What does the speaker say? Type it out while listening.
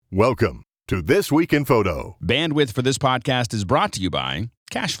Welcome to This Week in Photo. Bandwidth for this podcast is brought to you by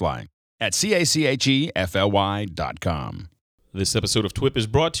CacheFly at CACHEFLY.com. This episode of TWIP is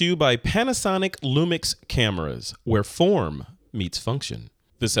brought to you by Panasonic Lumix cameras, where form meets function.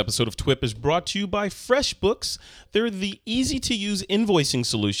 This episode of TWIP is brought to you by FreshBooks. They're the easy-to-use invoicing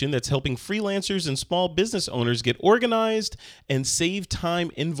solution that's helping freelancers and small business owners get organized and save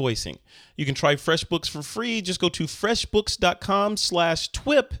time invoicing. You can try FreshBooks for free. Just go to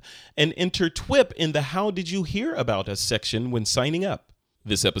freshbooks.com/TWIP and enter TWIP in the How Did You Hear About Us section when signing up.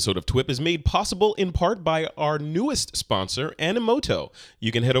 This episode of TWIP is made possible in part by our newest sponsor, Animoto.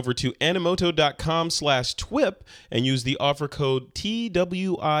 You can head over to animoto.com/TWIP and use the offer code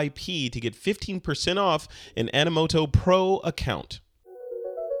TWIP to get 15% off an Animoto Pro account.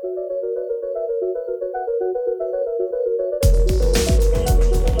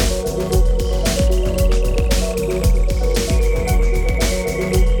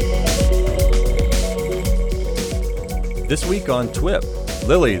 This week on TWIP,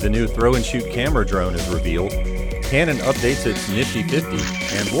 Lily, the new throw-and-shoot camera drone, is revealed. Canon updates its Nifty 50,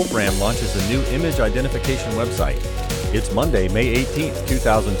 and Wolfram launches a new image identification website. It's Monday, May 18th,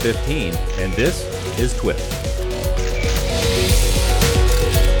 2015, and this is TWIP.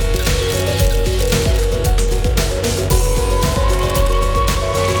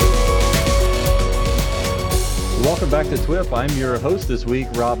 Welcome back to TWIP. I'm your host this week,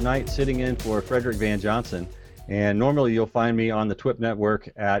 Rob Knight, sitting in for Frederick Van Johnson. And normally you'll find me on the TWIP network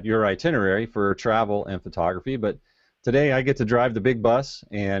at Your Itinerary for travel and photography, but today I get to drive the big bus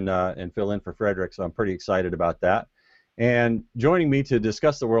and fill in for Frederick, so I'm pretty excited about that. And joining me to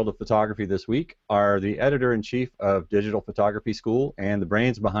discuss the world of photography this week are the editor-in-chief of Digital Photography School and the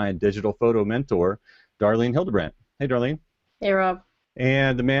brains behind Digital Photo Mentor, Darlene Hildebrandt. Hey, Darlene. Hey, Rob.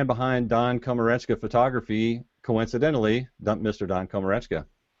 And the man behind Don Komarechka Photography, coincidentally, Mr. Don Komarechka.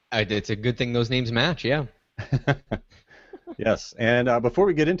 It's a good thing those names match, yeah. Yes, and before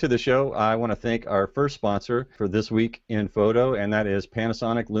we get into the show, I want to thank our first sponsor for This Week in Photo, and that is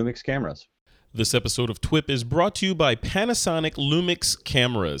Panasonic Lumix cameras. This episode of TWIP is brought to you by Panasonic Lumix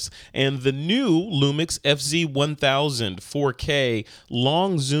cameras and the new Lumix FZ1000 4K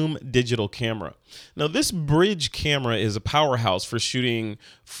long zoom digital camera. Now, this bridge camera is a powerhouse for shooting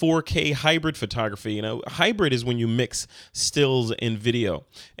 4K hybrid photography. You know, hybrid is when you mix stills and video.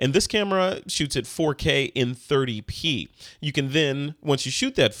 And this camera shoots at 4K in 30p. You can then, once you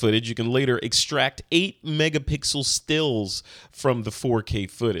shoot that footage, you can later extract 8 megapixel stills from the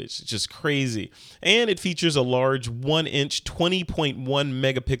 4K footage. It's just crazy. And it features a large 1-inch 20.1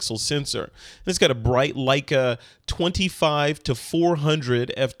 megapixel sensor. And it's got a bright Leica 25 to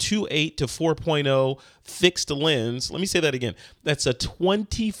 400 f2.8 to 4.0 fixed lens. Let me say that again. That's a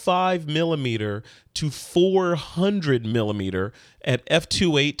 25 millimeter to 400 millimeter at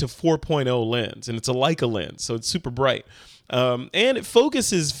f2.8 to 4.0 lens, and it's a Leica lens, so it's super bright. And it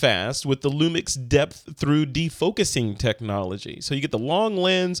focuses fast with the Lumix depth through defocusing technology. So you get the long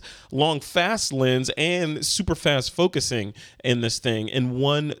lens, long fast lens, and super fast focusing in this thing in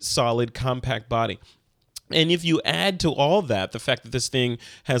one solid compact body. And if you add to all that the fact that this thing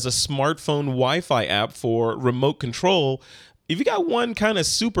has a smartphone Wi-Fi app for remote control, if you got one kind of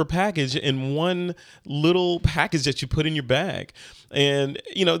super package in one little package that you put in your bag. And,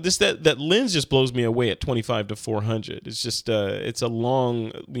 you know, that lens just blows me away at 25 to 400. It's just, it's a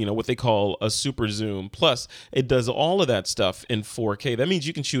long, you know, what they call a super zoom. Plus, it does all of that stuff in 4K. That means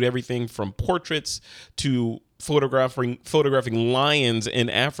you can shoot everything from portraits to photographing lions in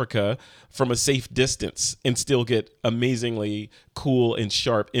Africa from a safe distance and still get amazingly cool and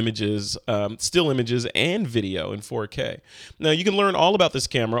sharp images, still images and video in 4K. Now, you can learn all about this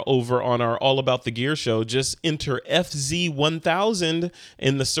camera over on our All About the Gear show. Just enter FZ1000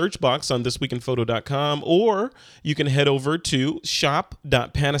 in the search box on thisweekinphoto.com, or you can head over to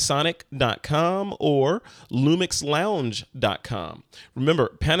shop.panasonic.com or lumixlounge.com.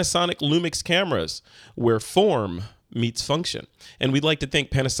 Remember, Panasonic Lumix cameras, where form meets function. And we'd like to thank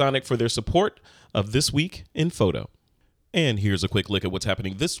Panasonic for their support of This Week in Photo. And here's a quick look at what's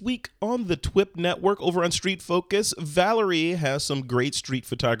happening this week on the TWIP network over on Street Focus. Valerie has some great street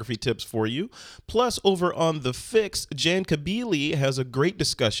photography tips for you. Plus, over on The Fix, Jan Kabili has a great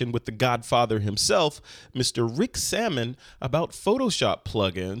discussion with the Godfather himself, Mr. Rick Salmon, about Photoshop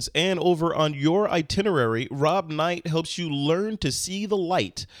plugins. And over on Your Itinerary, Rob Knight helps you learn to see the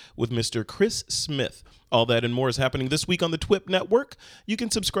light with Mr. Chris Smith. All that and more is happening this week on the TWIP network. You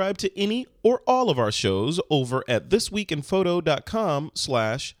can subscribe to any or all of our shows over at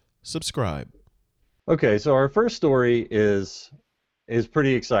thisweekinphoto.com/subscribe. Okay, so our first story is is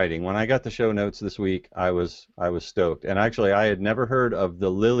pretty exciting. When I got the show notes this week, I was stoked. And actually, I had never heard of the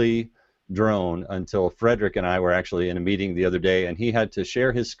Lily drone until Frederick and I were actually in a meeting the other day, and he had to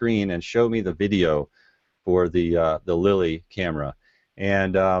share his screen and show me the video for the Lily camera.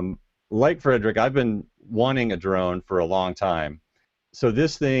 And like Frederick, I've been wanting a drone for a long time. So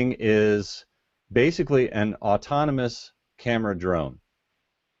this thing is basically an autonomous camera drone.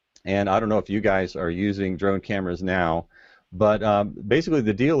 And I don't know if you guys are using drone cameras now, but basically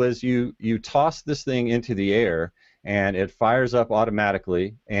the deal is you toss this thing into the air and it fires up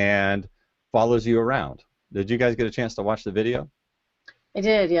automatically and follows you around. Did you guys get a chance to watch the video? I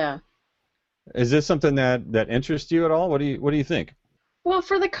did, yeah. Is this something that interests you at all? What do you think? Well,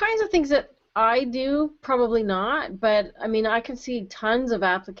 for the kinds of things that I do, probably not, but I mean, I can see tons of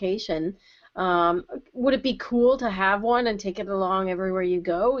application. Would it be cool to have one and take it along everywhere you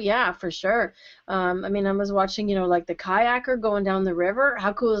go? Yeah, for sure. I mean, I was watching, like the kayaker going down the river.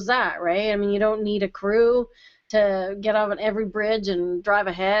 How cool is that, right? I mean, you don't need a crew to get on every bridge and drive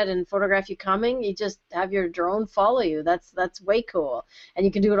ahead and photograph you coming. You just have your drone follow you. That's way cool, and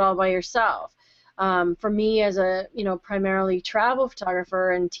you can do it all by yourself. For me, as a primarily travel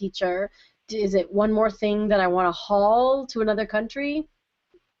photographer and teacher, is it one more thing that I want to haul to another country?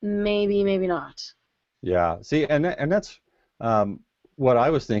 Maybe, maybe not. Yeah. See, and that's what I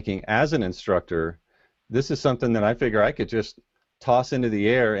was thinking as an instructor. This is something that I figure I could just toss into the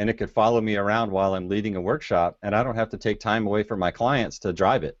air and it could follow me around while I'm leading a workshop, and I don't have to take time away from my clients to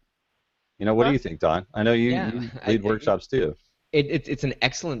drive it. What do you think, Don? I know you lead workshops too. It's an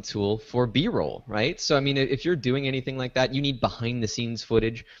excellent tool for B-roll, right? So, I mean, if you're doing anything like that, you need behind-the-scenes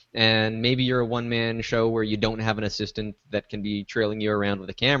footage, and maybe you're a one-man show where you don't have an assistant that can be trailing you around with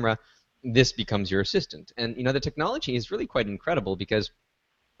a camera. This becomes your assistant. And, the technology is really quite incredible because,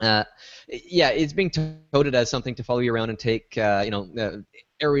 it's being touted as something to follow you around and take,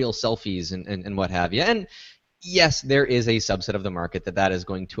 aerial selfies and what have you. And yes, there is a subset of the market that is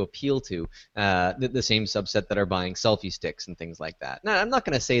going to appeal to, the same subset that are buying selfie sticks and things like that. Now, I'm not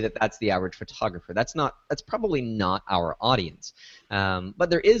going to say that that's the average photographer. That's probably not our audience. But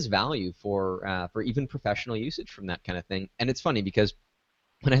there is value for even professional usage from that kind of thing. And it's funny because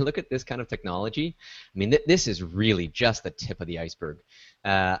when I look at this kind of technology, I mean, this is really just the tip of the iceberg.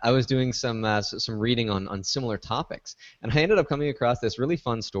 I was doing some reading on similar topics, and I ended up coming across this really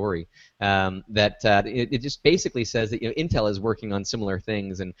fun story that it just basically says that Intel is working on similar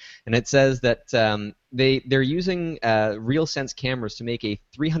things, and it says that they're using RealSense cameras to make a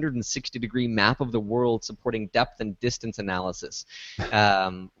 360-degree map of the world supporting depth and distance analysis.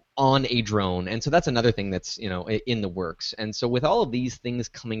 On a drone, and so that's another thing that's in the works. And so with all of these things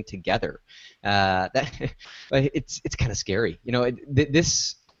coming together, it's kind of scary.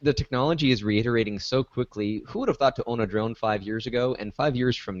 The technology is reiterating so quickly. Who would have thought to own a drone 5 years ago? And 5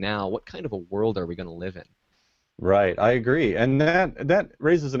 years from now, what kind of a world are we going to live in? Right, I agree, and that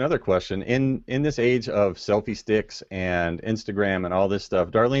raises another question. In this age of selfie sticks and Instagram and all this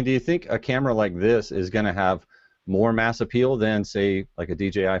stuff, Darlene, do you think a camera like this is going to have more mass appeal than, say, like a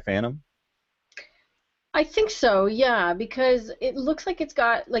DJI Phantom? I think so, yeah, because it looks like it's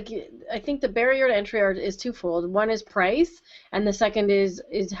got, I think the barrier to entry is twofold. One is price, and the second is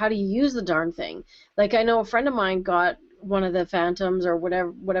how do you use the darn thing. Like, I know a friend of mine got one of the Phantoms or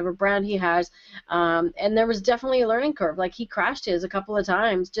whatever brand he has, and there was definitely a learning curve. Like, he crashed his a couple of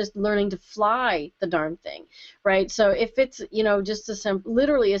times just learning to fly the darn thing, right? So if it's just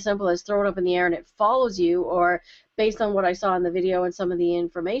literally as simple as throw it up in the air and it follows you, or based on what I saw in the video and some of the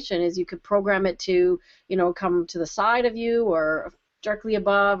information, is you could program it to come to the side of you or directly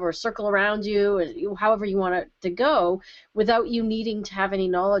above or circle around you, however you want it to go, without you needing to have any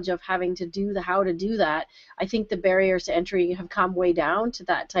knowledge of having to do how to do that. I think the barriers to entry have come way down to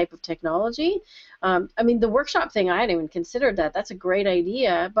that type of technology. I mean, the workshop thing, I hadn't even considered that. That's a great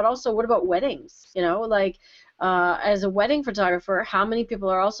idea. But also, what about weddings? As a wedding photographer, how many people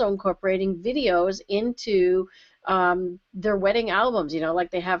are also incorporating videos into their wedding albums? Like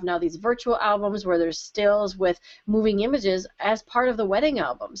they have now these virtual albums where there's stills with moving images as part of the wedding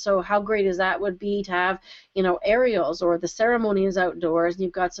album. So how great is that would be to have aerials, or the ceremony is outdoors and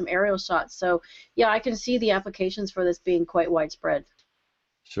you've got some aerial shots. So yeah, I can see the applications for this being quite widespread.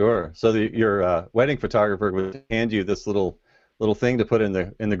 Sure. So your wedding photographer would hand you this little thing to put in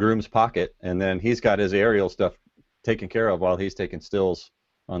the groom's pocket, and then he's got his aerial stuff taken care of while he's taking stills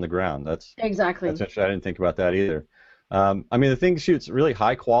on the ground. That's exactly. That's interesting. I didn't think about that either. I mean, the thing shoots really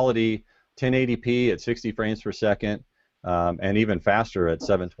high quality 1080p at 60 frames per second, and even faster at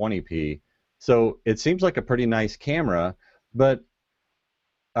 720p. So it seems like a pretty nice camera. But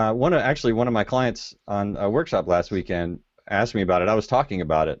one of my clients on a workshop last weekend asked me about it, I was talking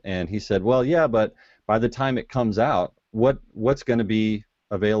about it, and he said, well, yeah, but by the time it comes out, what's going to be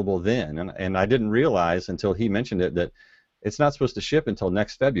available then? And I didn't realize until he mentioned it that it's not supposed to ship until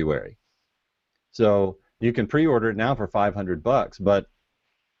next February. So you can pre-order it now for $500, but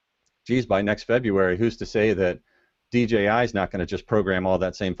geez, by next February, who's to say that DJI is not going to just program all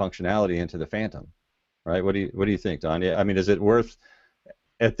that same functionality into the Phantom, right? What do you think, Don? I mean, is it worth,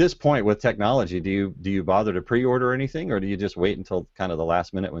 at this point with technology, do you bother to pre-order anything, or do you just wait until kind of the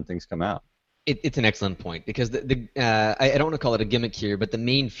last minute when things come out? It's an excellent point, because I don't want to call it a gimmick here, but the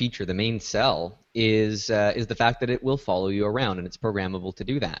main feature, the main sell, is the fact that it will follow you around, and it's programmable to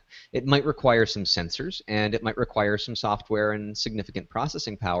do that. It might require some sensors, and it might require some software and significant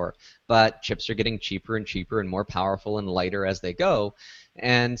processing power, but chips are getting cheaper and cheaper and more powerful and lighter as they go.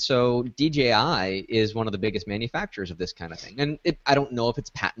 And so DJI is one of the biggest manufacturers of this kind of thing. And I don't know if it's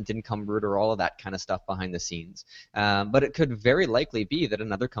patent encumbered or all of that kind of stuff behind the scenes, but it could very likely be that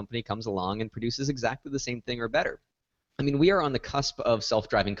another company comes along and produces exactly the same thing or better. I mean, we are on the cusp of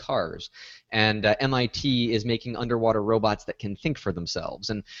self-driving cars, and MIT is making underwater robots that can think for themselves,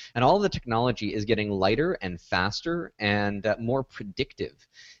 and all the technology is getting lighter and faster and more predictive.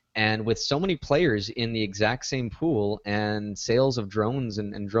 And with so many players in the exact same pool, and sales of drones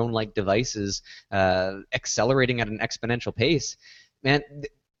and drone-like devices accelerating at an exponential pace, man,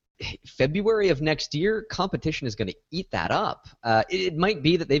 February of next year, competition is going to eat that up. It might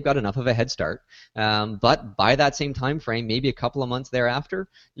be that they've got enough of a head start, but by that same time frame, maybe a couple of months thereafter,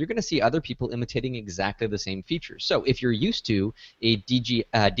 you're going to see other people imitating exactly the same features. So if you're used to a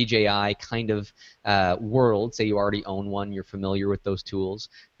DJI kind of world, say you already own one, you're familiar with those tools,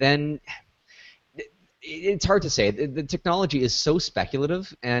 then it's hard to say. The technology is so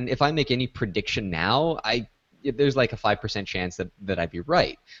speculative, and if I make any prediction now, there's like a 5% chance that I'd be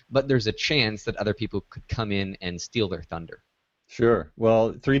right, but there's a chance that other people could come in and steal their thunder. Sure.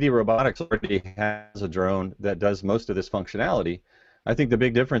 Well, 3D Robotics already has a drone that does most of this functionality. I think the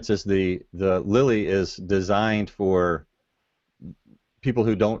big difference is the Lily is designed for people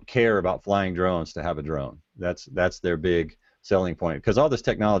who don't care about flying drones to have a drone. That's their big selling point, because all this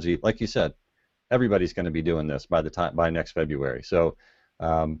technology, like you said, everybody's going to be doing this by next February. So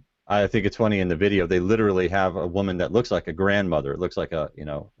I think it's funny in the video, they literally have a woman that looks like a grandmother. It looks like a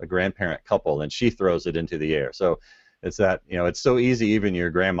grandparent couple, and she throws it into the air. So it's that, it's so easy, even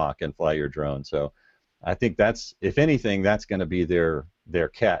your grandma can fly your drone. So I think that's, if anything, that's going to be their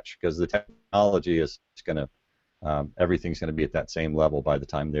catch, because the technology is going to, everything's going to be at that same level by the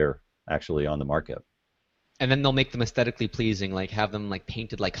time they're actually on the market. And then they'll make them aesthetically pleasing, like have them like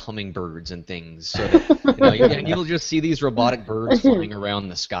painted like hummingbirds and things, so that you'll just see these robotic birds flying around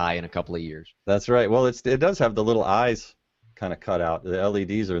the sky in a couple of years. That's right. Well, it does have the little eyes kind of cut out. The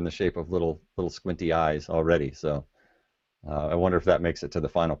LEDs are in the shape of little squinty eyes already. So I wonder if that makes it to the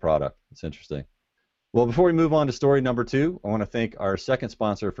final product. It's interesting. Well, before we move on to story number 2, I want to thank our second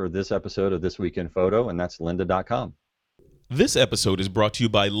sponsor for this episode of This Week in Photo, and that's lynda.com. This episode is brought to you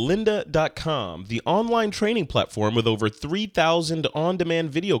by lynda.com, the online training platform with over 3,000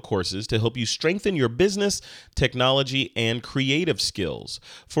 on-demand video courses to help you strengthen your business, technology, and creative skills.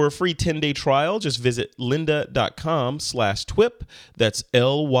 For a free 10-day trial, just visit lynda.com/TWIP. That's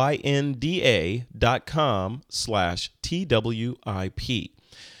lynda.com/TWIP.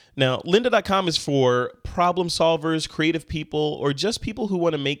 Now, lynda.com is for problem solvers, creative people, or just people who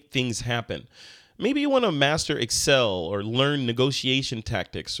want to make things happen. Maybe you want to master Excel or learn negotiation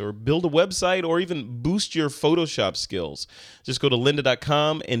tactics or build a website or even boost your Photoshop skills. Just go to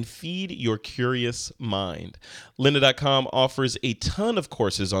lynda.com and feed your curious mind. Lynda.com offers a ton of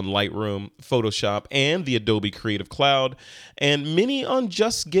courses on Lightroom, Photoshop, and the Adobe Creative Cloud, and many on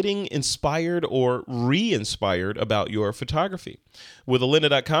just getting inspired or re-inspired about your photography. With a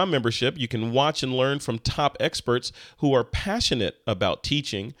Lynda.com membership, you can watch and learn from top experts who are passionate about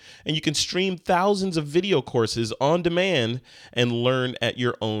teaching, and you can stream thousands of video courses on demand and learn at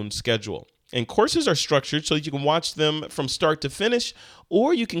your own schedule. And courses are structured so that you can watch them from start to finish,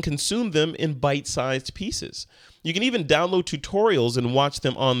 or you can consume them in bite-sized pieces. You can even download tutorials and watch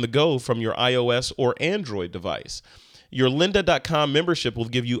them on the go from your iOS or Android device. Your lynda.com membership will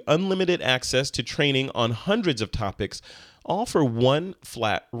give you unlimited access to training on hundreds of topics, all for one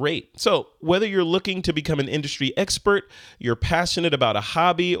flat rate. So whether you're looking to become an industry expert, you're passionate about a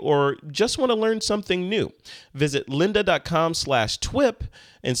hobby, or just want to learn something new, visit lynda.com/TWIP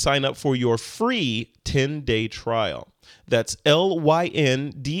and sign up for your free 10-day trial. That's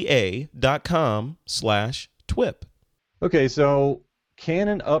lynda.com/TWIP. Okay, so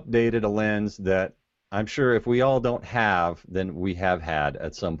Canon updated a lens that I'm sure if we all don't have, then we have had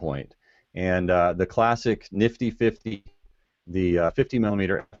at some point. And the classic Nifty 50 the 50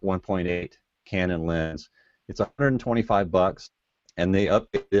 millimeter f1.8 Canon lens. It's $125, and they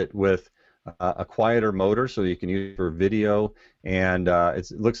updated it with a quieter motor so you can use it for video, and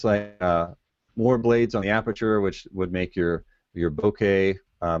it looks like more blades on the aperture, which would make your bokeh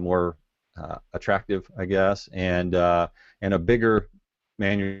more attractive, I guess, and a bigger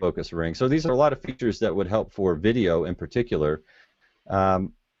manual focus ring. So these are a lot of features that would help for video in particular. What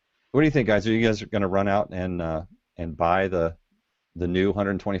do you think, guys? Are you guys going to run out and buy the new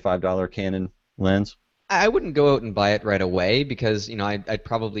 $125 Canon lens? I wouldn't go out and buy it right away because I'd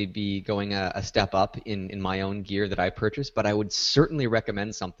probably be going a step up in my own gear that I purchase, but I would certainly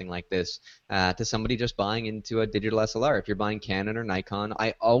recommend something like this to somebody just buying into a digital SLR. If you're buying Canon or Nikon,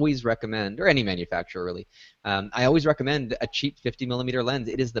 I always recommend, or any manufacturer really, I always recommend a cheap 50 millimeter lens.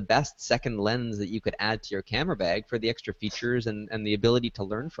 It is the best second lens that you could add to your camera bag for the extra features and the ability to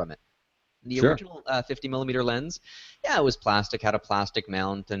learn from it. The original 50 millimeter lens, yeah, it was plastic, had a plastic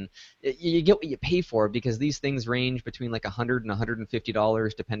mount, and you get what you pay for because these things range between like $100 and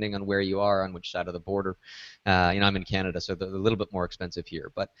 $150 depending on where you are, on which side of the border. I'm in Canada, so they're a little bit more expensive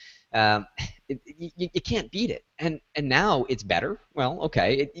here, but you can't beat it. And now it's better. Well,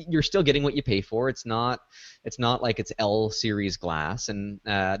 okay, you're still getting what you pay for. It's not like it's L series glass, and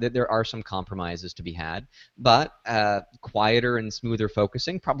there are some compromises to be had, but quieter and smoother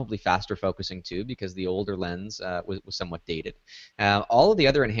focusing, probably faster focusing too, because the older lens was somewhat dated. All of the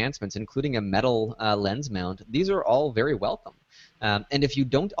other enhancements, including a metal lens mount, these are all very welcome. And if you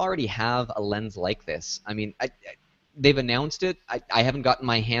don't already have a lens like this, I mean, they've announced it. I haven't gotten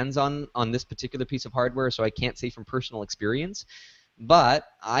my hands on this particular piece of hardware, so I can't say from personal experience. But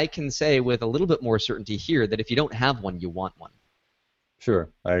I can say with a little bit more certainty here that if you don't have one, you want one. Sure,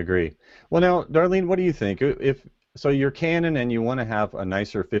 I agree. Well, now, Darlene, what do you think? So you're Canon and you want to have a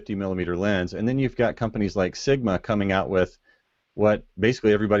nicer 50 millimeter lens, and then you've got companies like Sigma coming out with what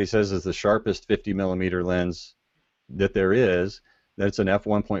basically everybody says is the sharpest 50 millimeter lens that there is. That's an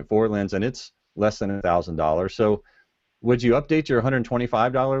f1.4 lens, and it's less than $1,000. So would you update your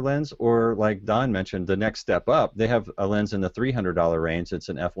 $125 lens, or like Don mentioned, the next step up, they have a lens in the $300 range. It's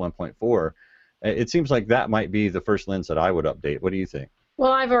an f1.4. It seems like that might be the first lens that I would update. What do you think?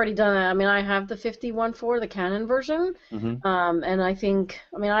 Well, I've already done that. I mean, I have the 50-1.4, the Canon version, and I think,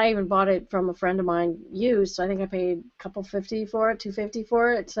 I mean, I even bought it from a friend of mine used, so I think I paid a couple $50 for it, $250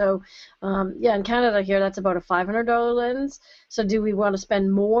 for it. So, yeah, in Canada here, that's about a $500 lens. So, do we want to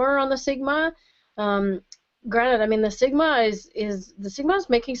spend more on the Sigma? Granted, I mean, the Sigma is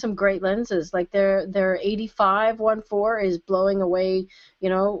making some great lenses. Like their 85-1.4 is blowing away,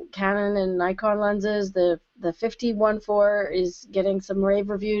 Canon and Nikon lenses. The 50-1.4 is getting some rave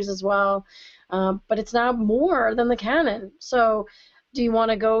reviews as well, but it's now more than the Canon. So, do you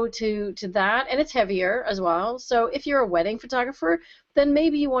want to go to that? And it's heavier as well. So, if you're a wedding photographer, then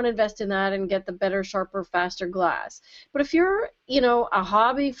maybe you want to invest in that and get the better, sharper, faster glass. But if you're, a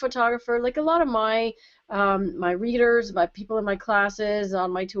hobby photographer, like a lot of my readers, my people in my classes, on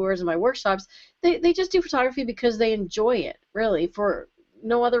my tours and my workshops, they just do photography because they enjoy it, really, for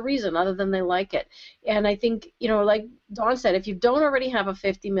no other reason other than they like it. And I think, like Don said, if you don't already have a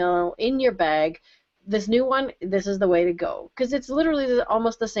 50 mil in your bag, this new one, this is the way to go, because it's literally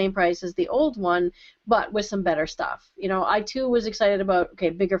almost the same price as the old one, but with some better stuff. I too was excited about,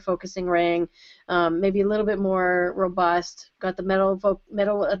 bigger focusing ring, maybe a little bit more robust, got the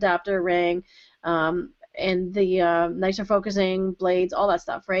metal adapter ring, and the nicer focusing blades, all that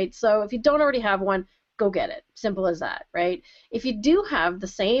stuff, right? So if you don't already have one, go get it. Simple as that, right? If you do have the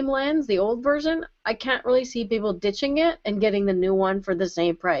same lens, the old version, I can't really see people ditching it and getting the new one for the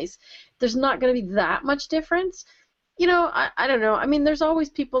same price. There's not going to be that much difference. I don't know. I mean, there's always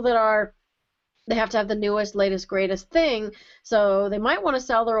people that they have to have the newest, latest, greatest thing, so they might want to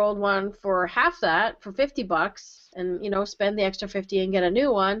sell their old one for half that, for $50, and spend the extra $50 and get a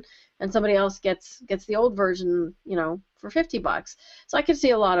new one, and somebody else gets the old version, for $50. So I can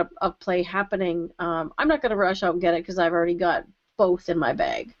see a lot of play happening. I'm not going to rush out and get it because I've already got both in my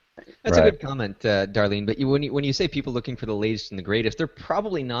bag. That's a good comment, Darlene. But when you say people looking for the latest and the greatest, they're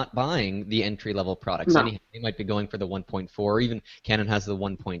probably not buying the entry-level products. No. They might be going for the 1.4, or even Canon has the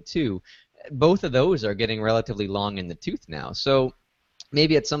 1.2. Both of those are getting relatively long in the tooth now. So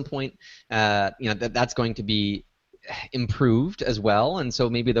maybe at some point, that's going to be improved as well, and so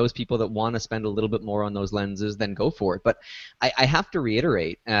maybe those people that want to spend a little bit more on those lenses, then go for it. But I have to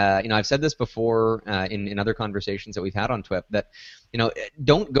reiterate, I've said this before in other conversations that we've had on TWIP, that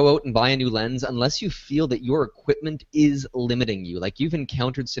don't go out and buy a new lens unless you feel that your equipment is limiting you. Like, you've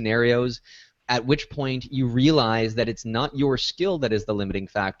encountered scenarios at which point you realize that it's not your skill that is the limiting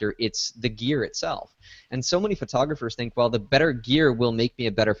factor, it's the gear itself. And so many photographers think, well, the better gear will make me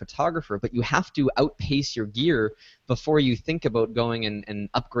a better photographer, but you have to outpace your gear before you think about going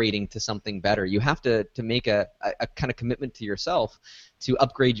and upgrading to something better. You have to make a kind of commitment to yourself to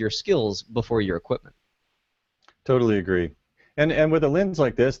upgrade your skills before your equipment. Totally agree. And with a lens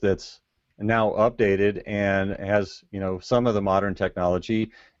like this that's now updated and has, you know, some of the modern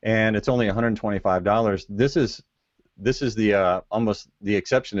technology, and it's only $125, this is the almost the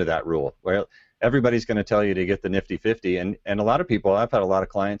exception to that rule. Well, everybody's going to tell you to get the nifty 50, and a lot of people, I've had a lot of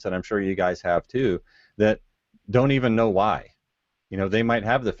clients, and I'm sure you guys have too, that don't even know why. You know, they might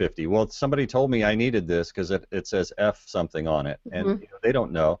have the 50. Well, somebody told me I needed this because it says F something on it, and you know, they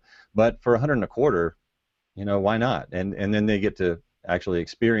don't know. But for $125, you know, why not? And then they get to actually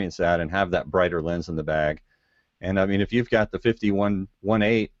experience that and have that brighter lens in the bag. And I mean, if you've got the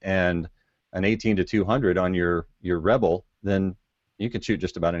 50-1.8 and an 18-200 on your Rebel, then you can shoot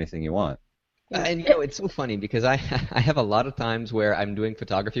just about anything you want. And you know, it's so funny because I have a lot of times where I'm doing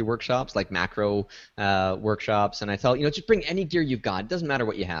photography workshops, like macro workshops, and I tell, you know, just bring any gear you've got. It doesn't matter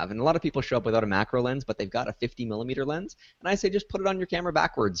what you have. And a lot of people show up without a macro lens, but they've got a 50mm lens, and I say just put it on your camera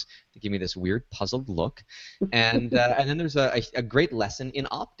backwards. They give me this weird puzzled look. And then there's a great lesson in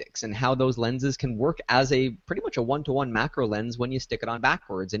optics and how those lenses can work as a pretty much a one-to-one macro lens when you stick it on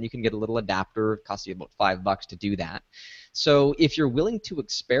backwards, and you can get a little adapter. It costs you about $5 to do that. So if you're willing to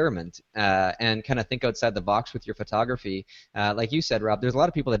experiment and kind of think outside the box with your photography, like you said, Rob, there's a lot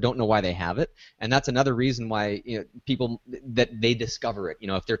of people that don't know why they have it, and that's another reason why, you know, people that they discover it. You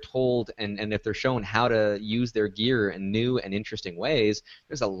know, if they're told and if they're shown how to use their gear in new and interesting ways,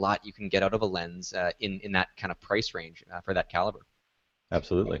 there's a lot you can get out of a lens in that kind of price range for that caliber.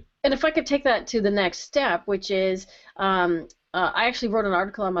 Absolutely. And if I could take that to the next step, which is I actually wrote an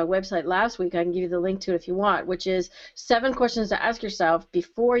article on my website last week. I can give you the link to it if you want, which is 7 questions to ask yourself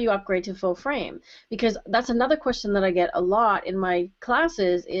before you upgrade to full frame. Because that's another question that I get a lot in my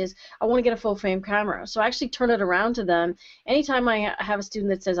classes is, I want to get a full frame camera. So I actually turn it around to them. Anytime I have a student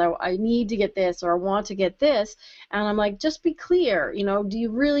that says, I need to get this or I want to get this, and I'm like, just be clear, you know, do you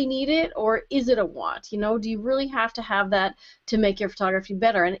really need it or is it a want? You know, do you really have to have that to make your photography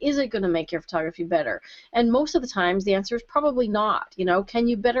better? And is it going to make your photography better? And most of the times the answer is probably not. You know, can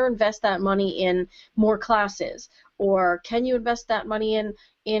you better invest that money in more classes, or can you invest that money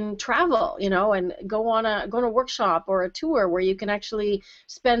in travel, you know, and go on a workshop or a tour where you can actually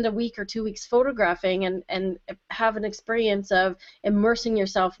spend a week or 2 weeks photographing and have an experience of immersing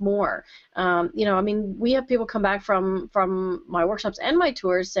yourself more. You know, I mean, we have people come back from my workshops and my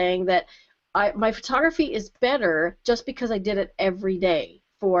tours saying that my photography is better just because I did it every day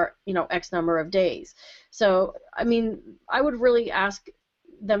for, you know, X number of days. So, I mean, I would really ask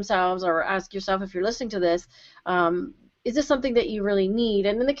themselves, or ask yourself if you're listening to this, is this something that you really need?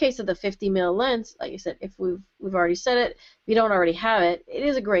 And in the case of the 50mm lens, like I said, if we've already said it, if you don't already have it, it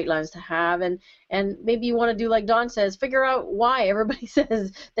is a great lens to have, and maybe you want to do like Don says, figure out why everybody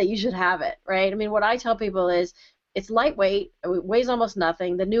says that you should have it, right? I mean, what I tell people is, it's lightweight, it weighs almost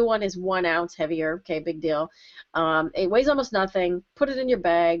nothing. The new one is 1 ounce heavier, okay, big deal. It weighs almost nothing. Put it in your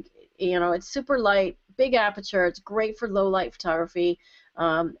bag. You know, it's super light, big aperture. It's great for low light photography,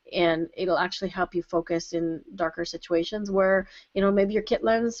 and it'll actually help you focus in darker situations where, you know, maybe your kit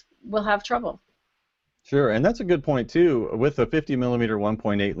lens will have trouble. Sure, and that's a good point too. With a 50mm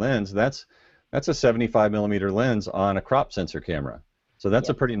 1.8 lens, that's a 75mm lens on a crop sensor camera. So that's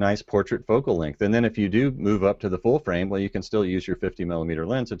a pretty nice portrait focal length. And then if you do move up to the full frame, well, you can still use your 50mm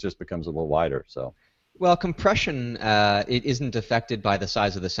lens. It just becomes a little wider. So. Well, compression it isn't affected by the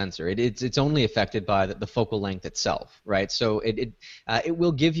size of the sensor. It's only affected by the focal length itself, right? So it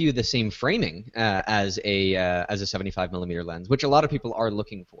will give you the same framing as a 75mm lens, which a lot of people are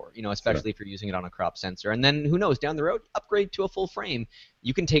looking for, you know, especially if you're using it on a crop sensor. And then who knows, down the road, upgrade to a full frame.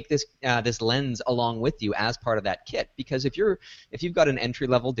 You can take this this lens along with you as part of that kit, because if you've got an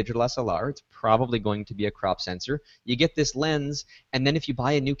entry-level digital SLR, it's probably going to be a crop sensor. You get this lens, and then if you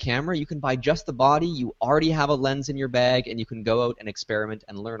buy a new camera, you can buy just the body. You already have a lens in your bag, and you can go out and experiment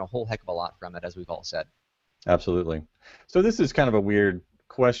and learn a whole heck of a lot from it, as we've all said. Absolutely. So this is kind of a weird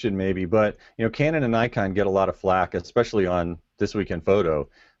question maybe, but you know, Canon and Nikon get a lot of flack, especially on This Week in Photo,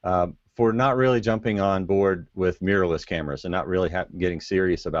 for not really jumping on board with mirrorless cameras and not really getting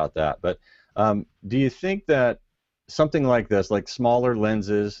serious about that. But do you think that something like this, like smaller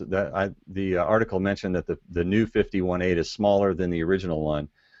lenses, that the article mentioned that the new 50-1.8 is smaller than the original one,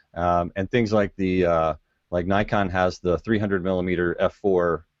 and things like like Nikon has the 300mm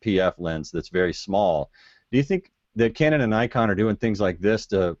f4 PF lens that's very small. Do you think that Canon and Nikon are doing things like this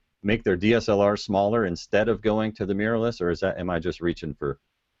to make their DSLR smaller instead of going to the mirrorless, or am I just reaching for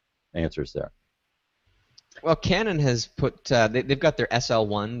answers there? Well, Canon has put they've got their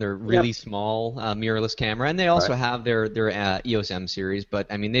SL1, their really small mirrorless camera, and they also have their EOS M series. But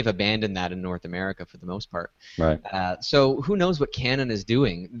I mean, they've abandoned that in North America for the most part. Right. So who knows what Canon is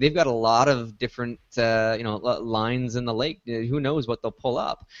doing? They've got a lot of different lines in the lake. Who knows what they'll pull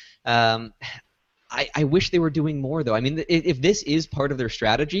up? I wish they were doing more, though. I mean, if this is part of their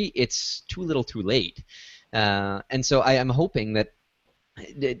strategy, it's too little, too late. And so I am hoping that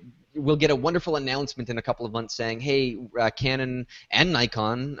we'll get a wonderful announcement in a couple of months saying, hey, Canon and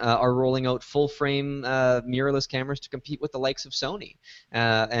Nikon are rolling out full-frame mirrorless cameras to compete with the likes of Sony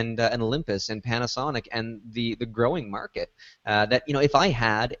and Olympus and Panasonic and the growing market. That, if I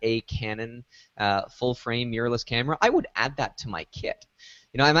had a Canon full-frame mirrorless camera, I would add that to my kit.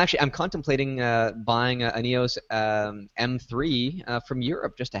 I'm contemplating buying an EOS M3 from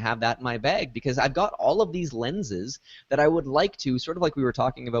Europe just to have that in my bag, because I've got all of these lenses that I would like to, sort of like we were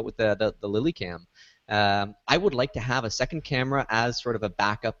talking about with the Lilycam. I would like to have a second camera as sort of a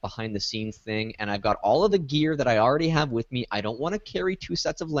backup behind the scenes thing, and I've got all of the gear that I already have with me. I don't want to carry 2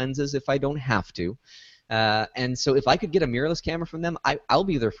 sets of lenses if I don't have to. And so if I could get a mirrorless camera from them, I'll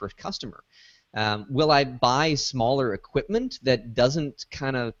be their first customer. Will I buy smaller equipment that doesn't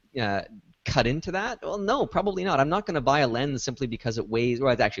kind of cut into that? Well, no, probably not. I'm not going to buy a lens simply because it weighs,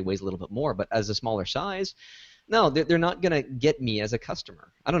 well, it actually weighs a little bit more, but as a smaller size. No, they're not going to get me as a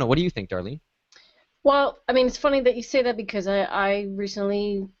customer. I don't know. What do you think, Darlene? Well, I mean, it's funny that you say that, because I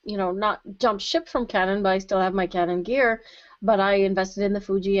recently, not jumped ship from Canon, but I still have my Canon gear, but I invested in the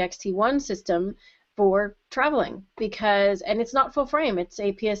Fuji X-T1 system for traveling, and it's not full frame, it's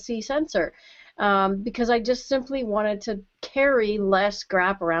APS-C sensor. Because I just simply wanted to carry less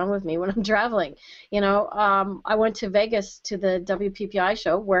crap around with me when I'm traveling. I went to Vegas to the WPPI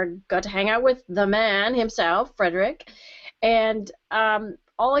show, where I got to hang out with the man himself, Frederick, and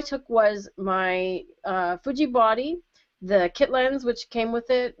all I took was my Fuji body, the kit lens which came with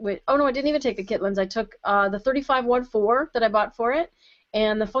it. Oh no, I didn't even take the kit lens. I took the 35-1.4 that I bought for it,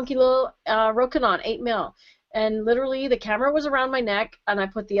 and the funky little Rokinon 8mm. And literally, the camera was around my neck, and I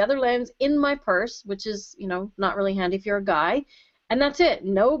put the other lens in my purse, which is, not really handy if you're a guy. And that's it.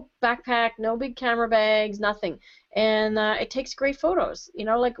 No backpack, no big camera bags, nothing. And it takes great photos.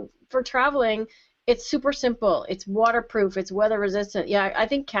 Like for traveling, it's super simple. It's waterproof. It's weather resistant. Yeah, I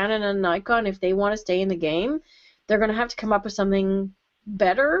think Canon and Nikon, if they want to stay in the game, they're going to have to come up with something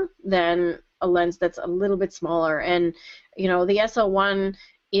better than a lens that's a little bit smaller. And, the SL1...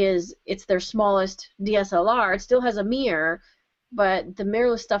 it's their smallest DSLR. It still has a mirror, but the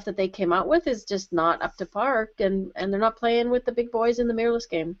mirrorless stuff that they came out with is just not up to par, and they're not playing with the big boys in the mirrorless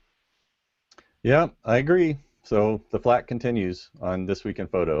game. Yeah, I agree. So the flat continues on This Week in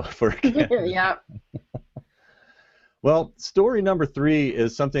Photo for Yeah. Well, story number 3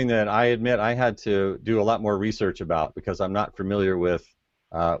 is something that I admit I had to do a lot more research about, because I'm not familiar with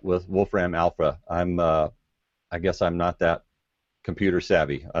Wolfram Alpha. I guess I'm not that computer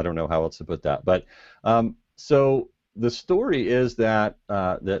savvy. I don't know how else to put that. But so the story is that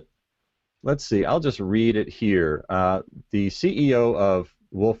let's see, I'll just read it here. The CEO of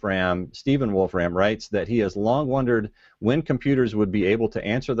Wolfram, Stephen Wolfram, writes that he has long wondered when computers would be able to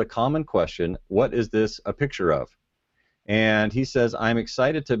answer the common question, what is this a picture of? And he says, I'm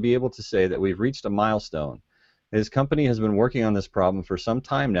excited to be able to say that we've reached a milestone. His company has been working on this problem for some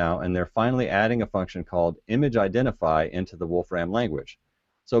time now, and they're finally adding a function called image identify into the Wolfram language.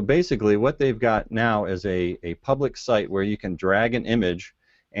 So basically what they've got now is a public site where you can drag an image,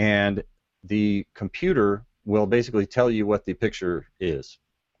 and the computer will basically tell you what the picture is,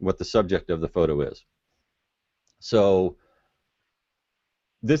 what the subject of the photo is. So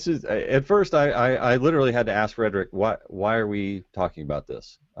this is, at first I literally had to ask Frederick, why are we talking about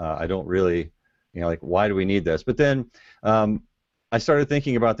this? I don't really... why do we need this? But then I started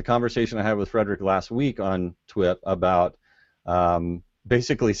thinking about the conversation I had with Frederick last week on TWIP about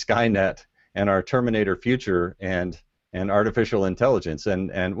basically Skynet and our Terminator future and artificial intelligence.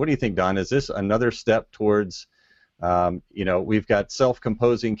 And what do you think, Don? Is this another step towards, we've got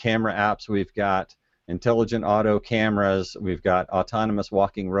self-composing camera apps, we've got intelligent auto cameras, we've got autonomous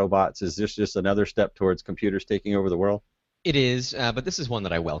walking robots. Is this just another step towards computers taking over the world? It is, but this is one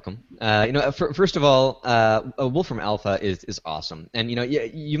that I welcome. First of all, Wolfram Alpha is awesome, and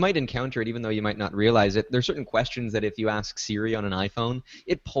you might encounter it even though you might not realize it. There's certain questions that if you ask Siri on an iPhone,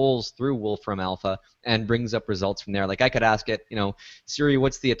 it pulls through Wolfram Alpha and brings up results from there. Like I could ask it, Siri,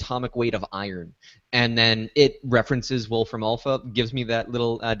 what's the atomic weight of iron? And then it references Wolfram Alpha, gives me that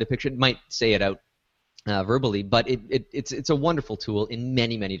little depiction. It might say it out verbally, but it's a wonderful tool in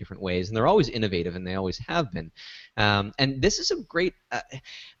many, many different ways, and they're always innovative, and they always have been. And this is a great.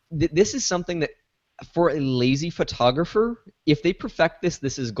 This is something that, for a lazy photographer, if they perfect this,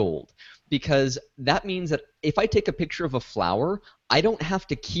 this is gold. Because that means that if I take a picture of a flower, I don't have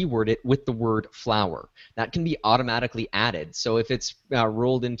to keyword it with the word flower. That can be automatically added. So if it's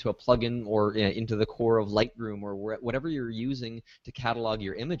rolled into a plugin or into the core of Lightroom or whatever you're using to catalog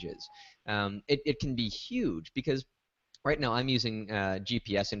your images, it can be huge, because right now I'm using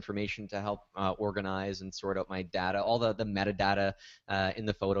GPS information to help organize and sort out my data. All the metadata in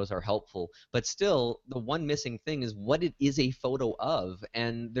the photos are helpful, but still the one missing thing is what it is a photo of,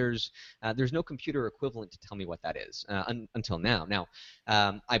 and there's no computer equivalent to tell me what that is until now. Now,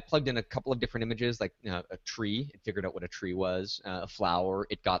 I plugged in a couple of different images, like a tree. It figured out what a tree was. A flower,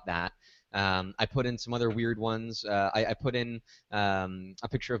 it got that. I put in some other weird ones. I put in a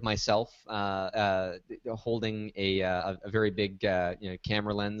picture of myself holding a very big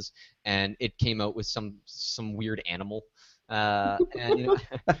camera lens, and it came out with some weird animal. And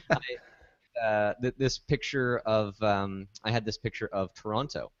this picture of I had this picture of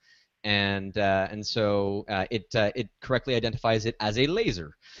Toronto, and so it correctly identifies it as a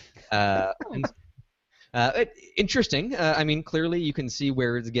laser. Interesting. I mean, clearly you can see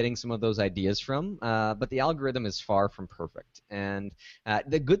where it's getting some of those ideas from, but the algorithm is far from perfect. And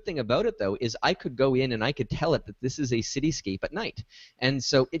the good thing about it, though, is I could go in and I could tell it that this is a cityscape at night, and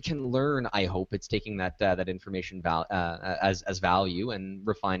so it can learn. I hope it's taking that information as value and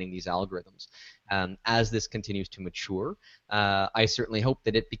refining these algorithms. As this continues to mature, I certainly hope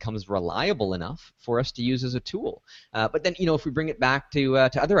that it becomes reliable enough for us to use as a tool. But then, if we bring it back to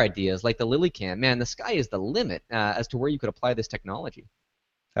other ideas like the LilyCam, man, the sky is the limit as to where you could apply this technology.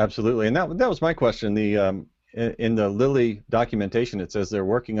 Absolutely, and that was my question. In the Lily documentation, it says they're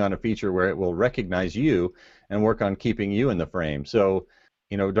working on a feature where it will recognize you and work on keeping you in the frame. So,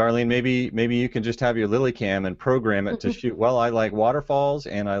 Darlene, maybe you can just have your LilyCam and program it to shoot. Well, I like waterfalls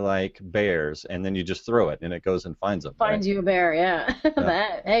and I like bears, and then you just throw it and it goes and finds them. Finds you a bear, yeah.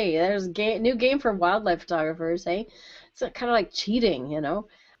 Hey, there's a new game for wildlife photographers. Hey, it's kind of like cheating,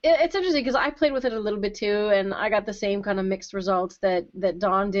 It's interesting because I played with it a little bit too, and I got the same kind of mixed results that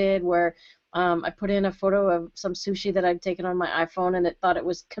Dawn did, where I put in a photo of some sushi that I'd taken on my iPhone, and it thought it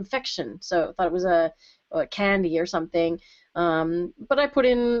was confection, so it thought it was a candy or something. But I put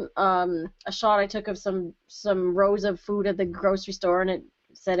in a shot I took of some rows of food at the grocery store, and it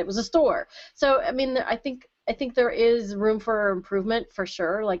said it was a store. So I mean, I think there is room for improvement for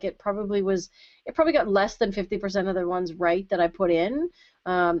sure. Like it probably got less than 50% of the ones right that I put in.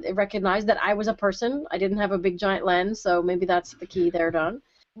 It recognized that I was a person. I didn't have a big giant lens, so maybe that's the key there, Don.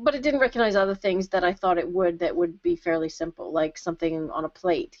 But it didn't recognize other things that I thought it would, that would be fairly simple, like something on a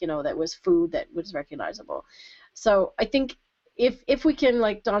plate, that was food that was recognizable. So I think if we can,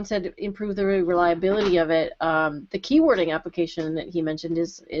 like Don said, improve the reliability of it, the keywording application that he mentioned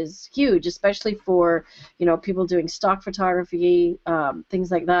is huge, especially for people doing stock photography,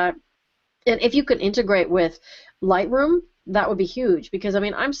 things like that. And if you could integrate with Lightroom, that would be huge, because I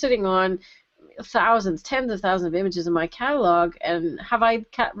mean I'm sitting on thousands, tens of thousands of images in my catalog, and have I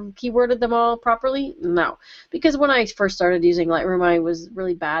keyworded them all properly? No, because when I first started using Lightroom, I was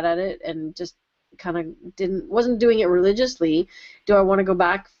really bad at it and just kind of wasn't doing it religiously. Do I want to go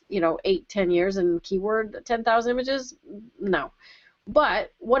back 8-10 years and keyword 10,000 images? No.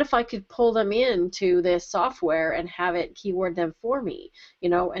 But what if I could pull them into this software and have it keyword them for me,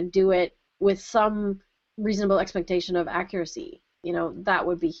 and do it with some reasonable expectation of accuracy? That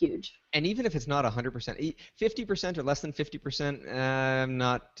would be huge. And even if it's not 100%, 50% or less than 50%, I'm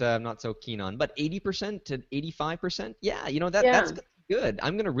not so keen on. But 80% to 85%, that's good.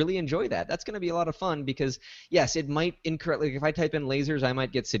 I'm going to really enjoy that. That's going to be a lot of fun, because yes, it might incorrectly. If I type in lasers, I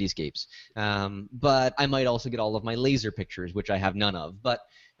might get cityscapes, but I might also get all of my laser pictures, which I have none of. But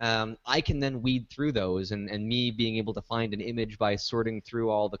I can then weed through those, and me being able to find an image by sorting through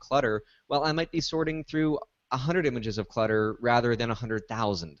all the clutter. Well, I might be sorting through 100 images of clutter rather than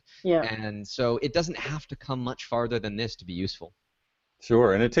 100,000. Yeah. And so it doesn't have to come much farther than this to be useful.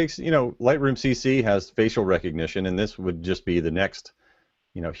 Sure, and it takes, Lightroom CC has facial recognition, and this would just be the next,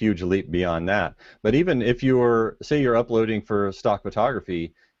 huge leap beyond that. But even if you're uploading for stock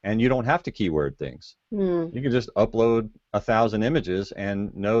photography and you don't have to keyword things, you can just upload 1,000 images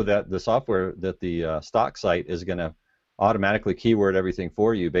and know that the software, that the stock site is going to automatically keyword everything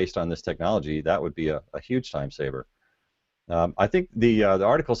for you based on this technology. That would be a huge time saver. I think the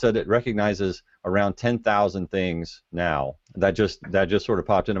article said it recognizes around 10,000 things now. That just sort of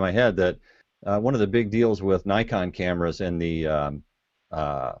popped into my head, that one of the big deals with Nikon cameras and the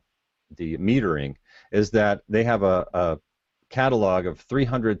metering is that they have a catalog of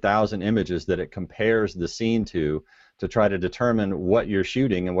 300,000 images that it compares the scene to try to determine what you're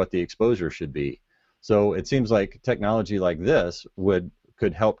shooting and what the exposure should be. So it seems like technology like this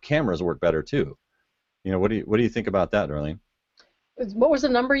could help cameras work better too. What do you think about that, Darlene? What was the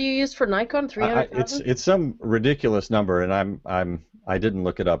number you used for Nikon? 300,000? It's some ridiculous number, and I didn't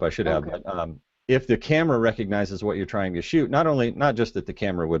look it up. I should have. Okay. But if the camera recognizes what you're trying to shoot, not just that the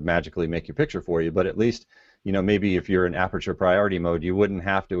camera would magically make your picture for you, but at least maybe if you're in aperture priority mode, you wouldn't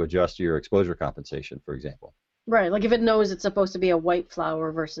have to adjust your exposure compensation, for example. Right, like if it knows it's supposed to be a white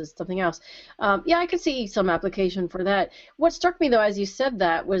flower versus something else. Yeah, I could see some application for that. What struck me, though, as you said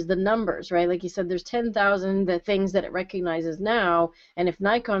that, was the numbers, right? Like you said, there's 10,000 things that it recognizes now, and if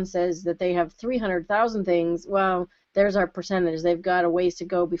Nikon says that they have 300,000 things, well, there's our percentage. They've got a ways to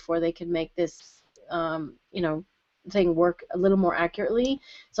go before they can make this, thing work a little more accurately.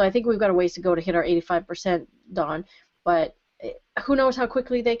 So I think we've got a ways to go to hit our 85%, Don, but who knows how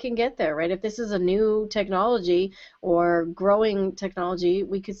quickly they can get there, right? If this is a new technology or growing technology,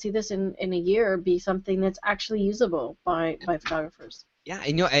 we could see this in a year be something that's actually usable by photographers. Yeah,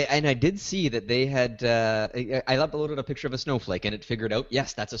 I did see that they had. I uploaded a picture of a snowflake, and it figured out,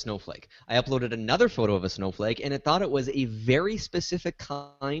 yes, that's a snowflake. I uploaded another photo of a snowflake, and it thought it was a very specific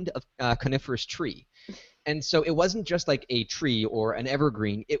kind of coniferous tree. And so it wasn't just like a tree or an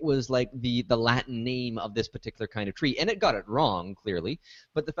evergreen. It was like the Latin name of this particular kind of tree. And it got it wrong, clearly.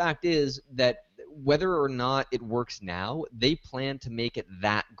 But the fact is that whether or not it works now, they plan to make it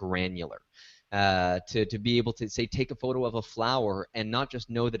that granular. To be able to, say, take a photo of a flower and not just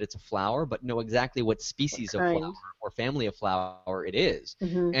know that it's a flower, but know exactly what species of flower or family of flower it is.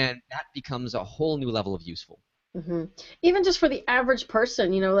 Mm-hmm. And that becomes a whole new level of useful. Mm-hmm. Even just for the average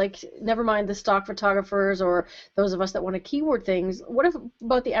person, like never mind the stock photographers or those of us that want to keyword things. What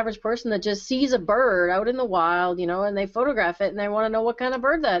about the average person that just sees a bird out in the wild, and they photograph it and they want to know what kind of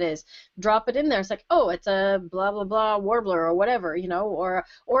bird that is? Drop it in there. It's like, oh, it's a blah blah blah warbler or whatever, or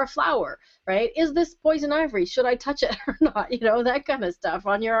a flower, right? Is this poison ivy? Should I touch it or not? That kind of stuff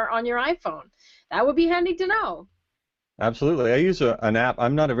on your iPhone. That would be handy to know. Absolutely. I use an app.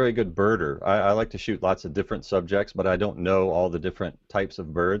 I'm not a very good birder. I like to shoot lots of different subjects, but I don't know all the different types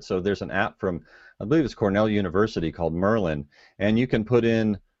of birds. So there's an app from, I believe it's Cornell University, called Merlin, and you can put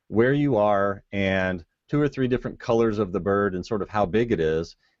in where you are and 2 or 3 different colors of the bird and sort of how big it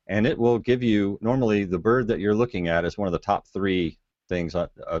is, and it will give you, normally the bird that you're looking at is one of the top 3 things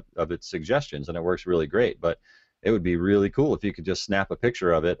of its suggestions, and it works really great. But it would be really cool if you could just snap a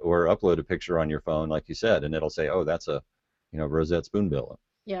picture of it or upload a picture on your phone, like you said, and it'll say, oh, that's a rosette spoonbill.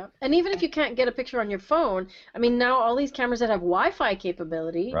 Yeah, and even if you can't get a picture on your phone, I mean, now all these cameras that have Wi-Fi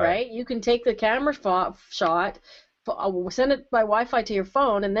capability, right? You can take the camera shot, send it by Wi-Fi to your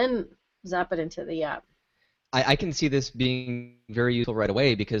phone, and then zap it into the app. I can see this being very useful right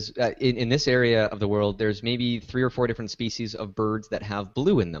away because in this area of the world, there's maybe 3 or 4 different species of birds that have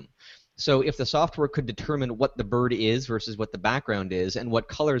blue in them. So if the software could determine what the bird is versus what the background is and what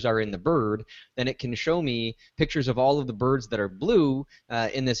colors are in the bird, then it can show me pictures of all of the birds that are blue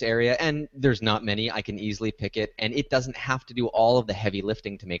in this area, and there's not many. I can easily pick it, and it doesn't have to do all of the heavy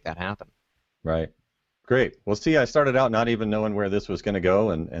lifting to make that happen. Right. Great. Well, see, I started out not even knowing where this was going to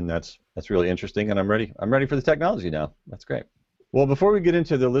go, and that's really interesting, and I'm ready for the technology now. That's great. Well, before we get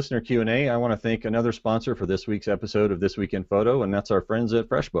into the listener Q&A, I want to thank another sponsor for this week's episode of This Week in Photo, and that's our friends at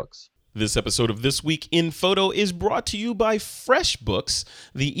FreshBooks. This episode of This Week in Photo is brought to you by FreshBooks,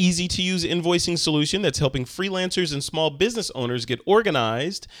 the easy-to-use invoicing solution that's helping freelancers and small business owners get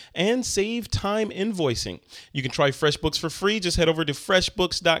organized and save time invoicing. You can try FreshBooks for free. Just head over to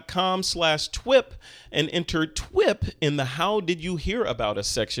freshbooks.com/TWIP and enter TWIP in the How Did You Hear About Us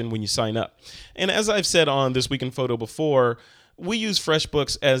section when you sign up. And as I've said on This Week in Photo before, we use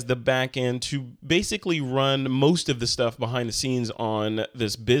FreshBooks as the back end to basically run most of the stuff behind the scenes on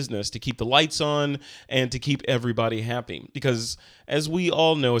this business to keep the lights on and to keep everybody happy. Because as we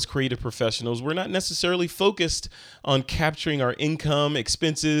all know, as creative professionals, we're not necessarily focused on capturing our income,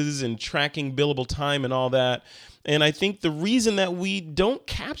 expenses, and tracking billable time and all that. And I think the reason that we don't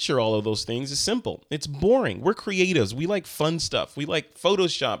capture all of those things is simple. It's boring. We're creatives. We like fun stuff. We like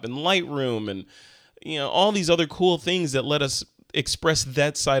Photoshop and Lightroom and all these other cool things that let us express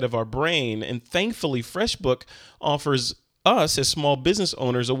that side of our brain. And thankfully, FreshBook offers us as small business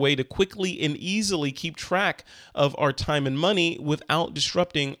owners a way to quickly and easily keep track of our time and money without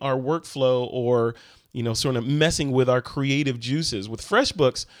disrupting our workflow or sort of messing with our creative juices. With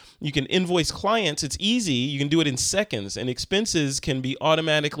FreshBooks, you can invoice clients. It's easy. You can do it in seconds, and expenses can be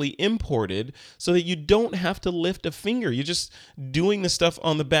automatically imported so that you don't have to lift a finger. You're just doing the stuff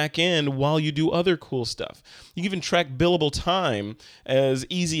on the back end while you do other cool stuff. You can even track billable time as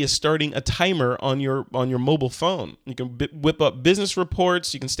easy as starting a timer on your mobile phone. You can whip up business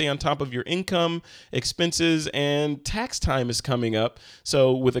reports. You can stay on top of your income, expenses, and tax time is coming up.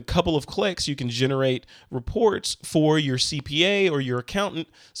 So with a couple of clicks, you can generate reports for your CPA or your accountant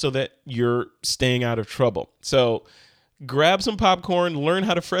so that you're staying out of trouble. So grab some popcorn, learn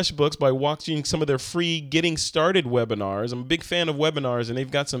how to FreshBooks by watching some of their free Getting Started webinars. I'm a big fan of webinars, and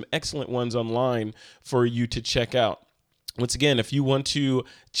they've got some excellent ones online for you to check out. Once again, if you want to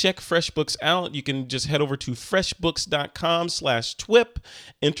check FreshBooks out, you can just head over to freshbooks.com/TWIP,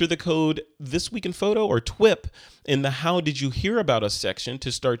 enter the code This Week in Photo or TWIP in the How Did You Hear About Us section to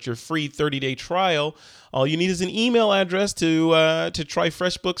start your free 30-day trial. All you need is an email address to try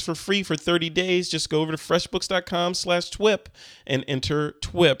FreshBooks for free for 30 days. Just go over to freshbooks.com/TWIP and enter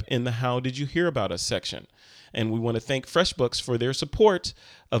TWIP in the How Did You Hear About Us section. And we want to thank FreshBooks for their support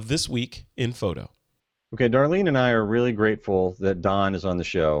of This Week in Photo. Okay, Darlene and I are really grateful that Don is on the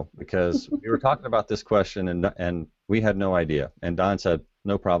show because we were talking about this question and we had no idea. And Don said,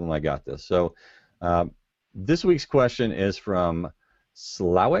 no problem, I got this. So this week's question is from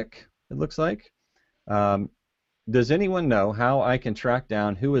Slawick, it looks like. Does anyone know how I can track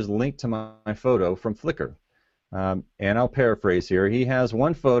down who is linked to my photo from Flickr? And I'll paraphrase here. He has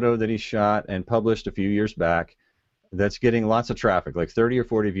one photo that he shot and published a few years back that's getting lots of traffic, like 30 or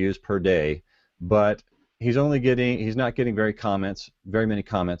 40 views per day, but he's not getting very many comments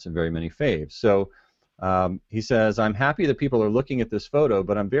and very many faves. So he says, I'm happy that people are looking at this photo,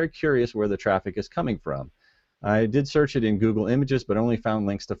 but I'm very curious where the traffic is coming from. I did search it in Google Images, but only found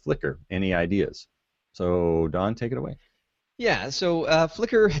links to Flickr. Any ideas? So Don, take it away. Yeah, so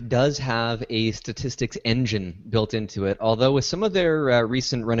Flickr does have a statistics engine built into it, although with some of their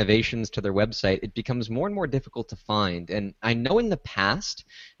recent renovations to their website, it becomes more and more difficult to find. And I know in the past,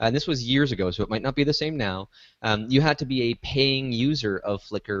 and this was years ago, so it might not be the same now, you had to be a paying user of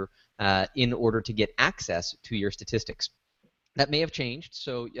Flickr in order to get access to your statistics. That may have changed,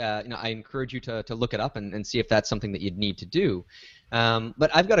 so I encourage you to look it up and see if that's something that you'd need to do.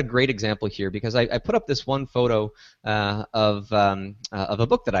 But I've got a great example here because I put up this one photo of a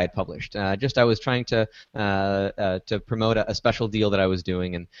book that I had published. I was trying to promote a special deal that I was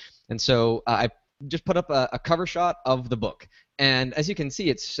doing, and so I just put up a cover shot of the book. And as you can see,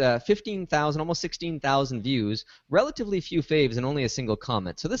 it's 15,000, almost 16,000 views, relatively few faves, and only a single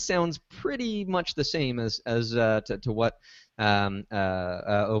comment. So this sounds pretty much the same as to what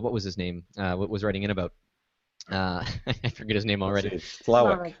what was his name? What was writing in about? I forget his name already.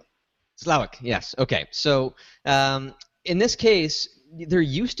 Slawick. Slawick, yes. Okay, so in this case, there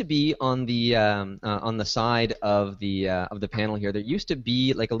used to be on the side of the panel here, there used to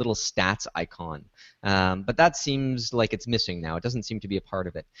be like a little stats icon, but that seems like it's missing now. It doesn't seem to be a part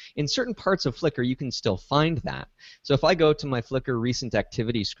of it. In certain parts of Flickr, you can still find that. So if I go to my Flickr recent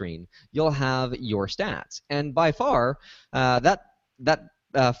activity screen, you'll have your stats, and by far that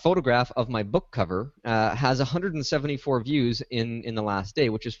photograph of my book cover has 174 views in the last day,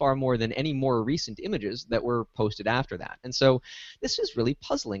 which is far more than any more recent images that were posted after that. And so this is really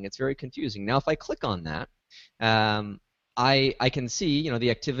puzzling. It's very confusing. Now, if I click on that, I can see the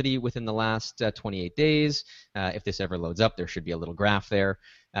activity within the last 28 days. If this ever loads up, there should be a little graph there.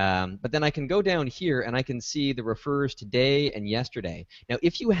 But then I can go down here and I can see the refers today and yesterday. Now,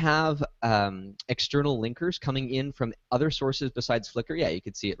 if you have external linkers coming in from other sources besides Flickr, yeah, you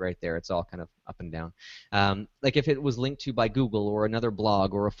could see it right there. It's all kind of up and down. Like if it was linked to by Google or another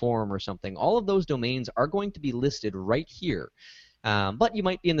blog or a forum or something, all of those domains are going to be listed right here. But you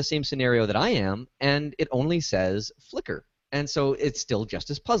might be in the same scenario that I am, and it only says Flickr. And so it's still just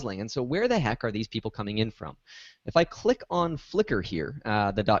as puzzling. And so where the heck are these people coming in from? If I click on Flickr here,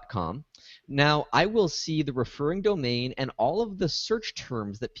 the .com, now I will see the referring domain and all of the search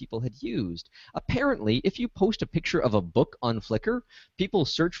terms that people had used. Apparently, if you post a picture of a book on Flickr, people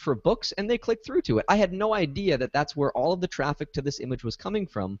search for books and they click through to it. I had no idea that that's where all of the traffic to this image was coming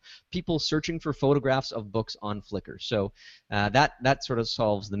from, people searching for photographs of books on Flickr. So that sort of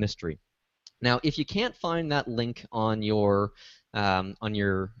solves the mystery. Now, if you can't find that link on your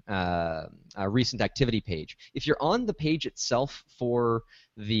recent activity page, if you're on the page itself for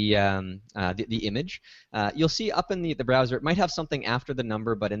the image, you'll see up in the browser it might have something after the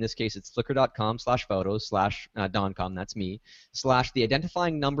number, but in this case it's flickr.com/photos/doncom, that's me, / the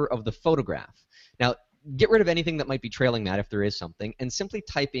identifying number of the photograph. Now, get rid of anything that might be trailing that if there is something, and simply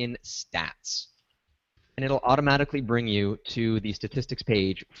type in stats. and it'll automatically bring you to the statistics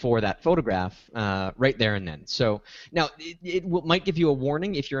page for that photograph right there and then. So now might give you a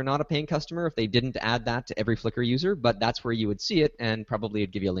warning if you're not a paying customer if they didn't add that to every Flickr user, but that's where you would see it, and probably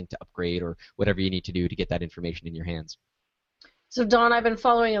it'd give you a link to upgrade or whatever you need to do to get that information in your hands. So Don, I've been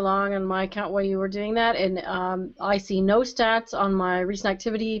following along on my account while you were doing that, and I see no stats on my recent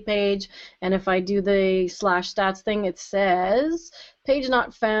activity page, and if I do the /stats thing, it says page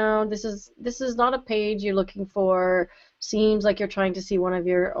not found. This is not a page you're looking for. Seems like you're trying to see one of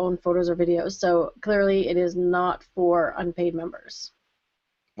your own photos or videos, so clearly it is not for unpaid members.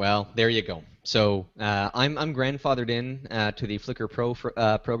 Well, there you go. So I'm grandfathered in to the Flickr Pro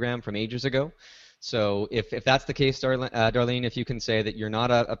program from ages ago. So if that's the case, Darlene, if you can say that you're not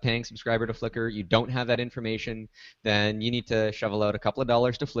a paying subscriber to Flickr, you don't have that information, then you need to shovel out a couple of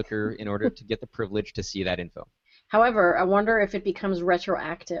dollars to Flickr in order to get the privilege to see that info. However, I wonder if it becomes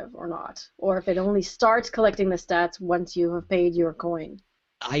retroactive or not, or if it only starts collecting the stats once you have paid your coin.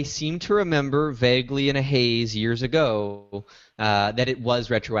 I seem to remember vaguely in a haze years ago that it was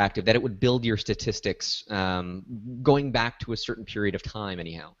retroactive, that it would build your statistics going back to a certain period of time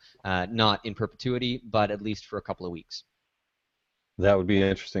anyhow. Not in perpetuity, but at least for a couple of weeks. That would be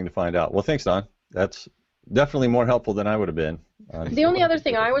interesting to find out. Well, thanks, Don. That's definitely more helpful than I would have been. The only other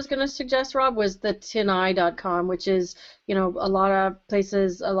thing I was going to suggest, Rob, was the tineye.com, which is, a lot of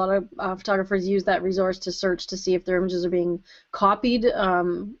places, a lot of photographers use that resource to search to see if their images are being copied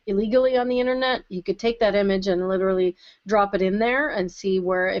illegally on the internet. You could take that image and literally drop it in there and see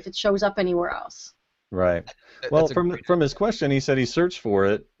if it shows up anywhere else. Right. Well, from his question, he said he searched for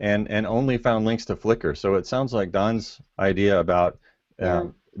it and only found links to Flickr. So it sounds like Don's idea about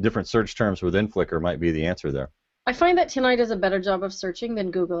different search terms within Flickr might be the answer there. I find that Tineye does a better job of searching than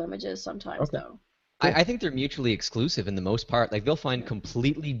Google Images sometimes, though. I think they're mutually exclusive in the most part. Like, they'll find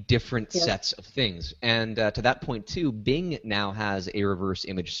completely different sets of things. And to that point, too, Bing now has a reverse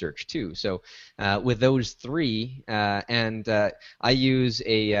image search, too. So with those three, and I use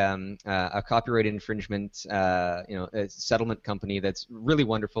a copyright infringement a settlement company that's really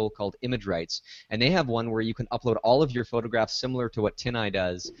wonderful called Image Rights. And they have one where you can upload all of your photographs similar to what Tineye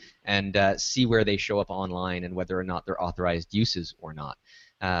does and see where they show up online and whether or not they're authorized uses or not.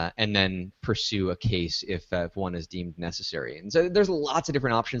 And then pursue a case if one is deemed necessary. And so there's lots of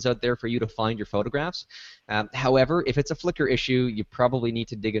different options out there for you to find your photographs. However, if it's a Flickr issue, you probably need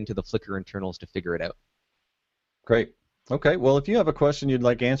to dig into the Flickr internals to figure it out. Great. Okay, well, if you have a question you'd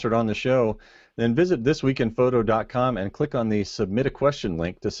like answered on the show, then visit thisweekinphoto.com and click on the Submit a Question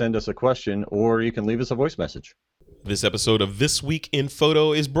link to send us a question, or you can leave us a voice message. This episode of This Week in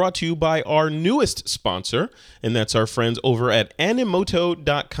Photo is brought to you by our newest sponsor, and that's our friends over at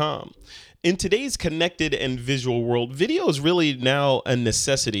Animoto.com. In today's connected and visual world, video is really now a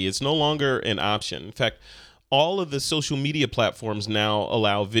necessity. It's no longer an option. In fact, all of the social media platforms now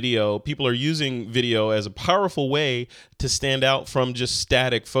allow video. People are using video as a powerful way to stand out from just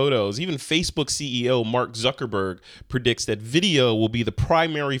static photos. Even Facebook CEO Mark Zuckerberg predicts that video will be the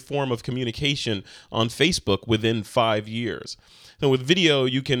primary form of communication on Facebook within 5 years. So with video,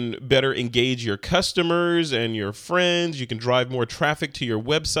 you can better engage your customers and your friends. You can drive more traffic to your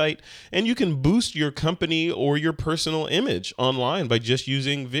website, and you can boost your company or your personal image online by just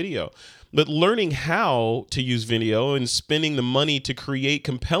using video. But learning how to use video and spending the money to create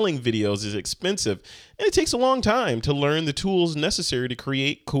compelling videos is expensive, and it takes a long time to learn the tools necessary to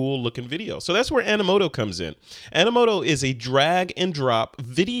create cool-looking videos. So that's where Animoto comes in. Animoto is a drag-and-drop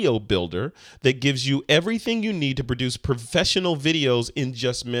video builder that gives you everything you need to produce professional videos in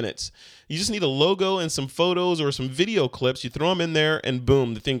just minutes. You just need a logo and some photos or some video clips. You throw them in there, and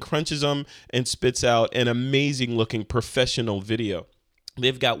boom, the thing crunches them and spits out an amazing-looking professional video.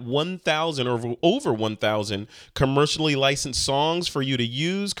 They've got 1,000 or over 1,000 commercially licensed songs for you to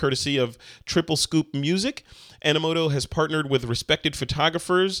use, courtesy of Triple Scoop Music. Animoto has partnered with respected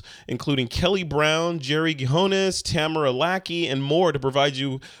photographers, including Kelly Brown, Jerry Gijones, Tamara Lackey, and more to provide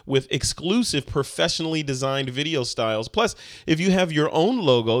you with exclusive professionally designed video styles. Plus, if you have your own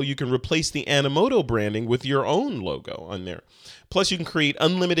logo, you can replace the Animoto branding with your own logo on there. Plus, you can create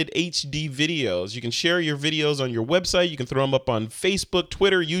unlimited HD videos. You can share your videos on your website. You can throw them up on Facebook,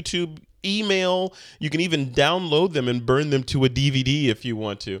 Twitter, YouTube, email. You can even download them and burn them to a DVD if you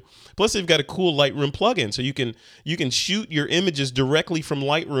want to. Plus, they've got a cool Lightroom plugin, so you can shoot your images directly from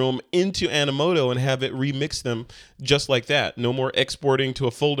Lightroom into Animoto and have it remix them just like that. No more exporting to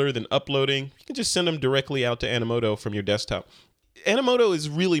a folder, then uploading. You can just send them directly out to Animoto from your desktop. Animoto is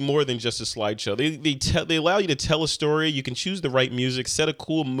really more than just a slideshow. They allow you to tell a story. You can choose the right music, set a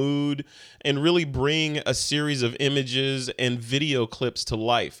cool mood, and really bring a series of images and video clips to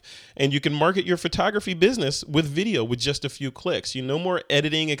life. And you can market your photography business with video with just a few clicks. No more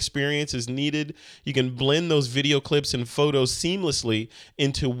editing experience is needed. You can blend those video clips and photos seamlessly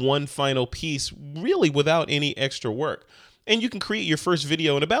into one final piece, really without any extra work. And you can create your first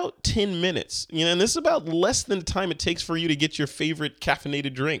video in about 10 minutes. And this is about less than the time it takes for you to get your favorite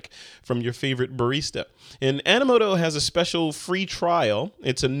caffeinated drink from your favorite barista. And Animoto has a special free trial.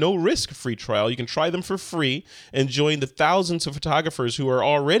 It's a no-risk free trial. You can try them for free and join the thousands of photographers who are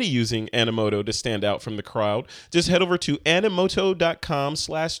already using Animoto to stand out from the crowd. Just head over to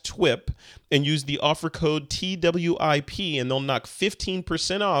animoto.com/TWIP and use the offer code TWIP, and they'll knock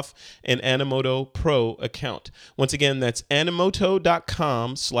 15% off an Animoto Pro account. Once again, that's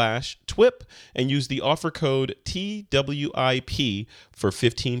animoto.com/TWIP and use the offer code TWIP for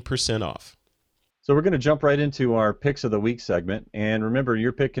 15% off. So we're going to jump right into our Picks of the Week segment. And remember,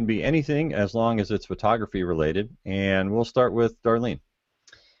 your pick can be anything as long as it's photography related. And we'll start with Darlene.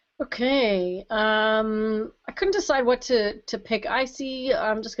 Okay, I couldn't decide what to pick. I'm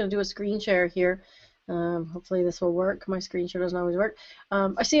just going to do a screen share here. Hopefully this will work. My screen share doesn't always work.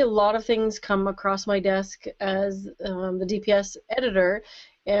 I see a lot of things come across my desk as the DPS editor,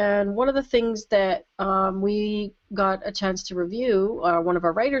 and one of the things that we got a chance to review, one of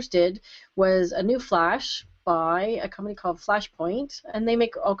our writers did, was a new flash by a company called Flashpoint, and they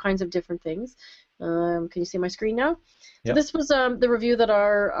make all kinds of different things. Can you see my screen now? Yep. So this was the review that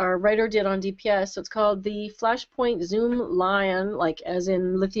our writer did on DPS. So it's called the Flashpoint Zoom Lion, like as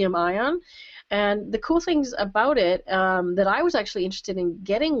in lithium ion. And the cool things about it that I was actually interested in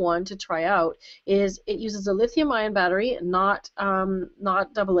getting one to try out is it uses a lithium-ion battery, not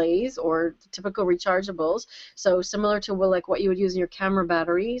AA's or typical rechargeables. So similar to like what you would use in your camera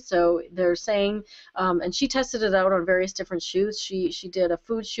battery. So they're saying, and she tested it out on various different shoots. She did a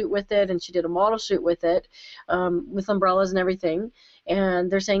food shoot with it, and she did a model shoot with it, with umbrellas and everything.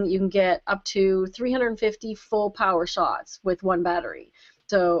 And they're saying you can get up to 350 full power shots with one battery.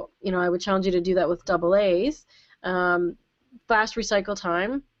 So, I would challenge you to do that with AA's. Fast recycle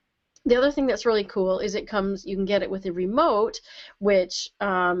time. The other thing that's really cool is you can get it with a remote, which,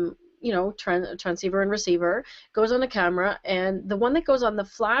 transceiver and receiver, goes on a camera. And the one that goes on the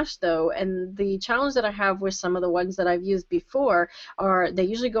flash, though, and the challenge that I have with some of the ones that I've used before are they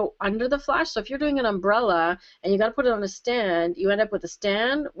usually go under the flash. So if you're doing an umbrella and you got to put it on a stand, you end up with a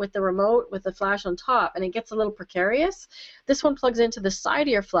stand with the remote with the flash on top, and it gets a little precarious. This one plugs into the side of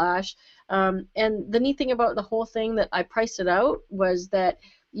your flash. And the neat thing about the whole thing that I priced it out was that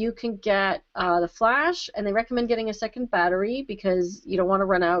you can get the flash, and they recommend getting a second battery because you don't want to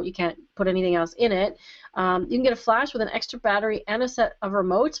run out. You can't put anything else in it. You can get a flash with an extra battery and a set of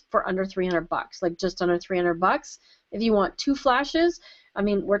remotes for under $300, like just under $300. If you want two flashes,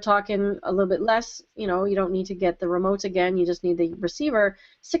 we're talking a little bit less. You don't need to get the remotes again. You just need the receiver.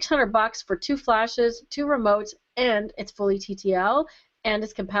 $600 for two flashes, two remotes, and it's fully TTL, and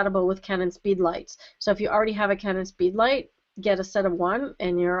it's compatible with Canon Speedlights. So if you already have a Canon Speedlight, get a set of one,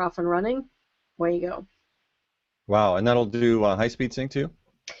 and you're off and running. Away you go. Wow, and that'll do high-speed sync too?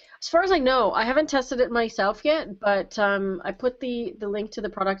 As far as I know, I haven't tested it myself yet, but I put the link to the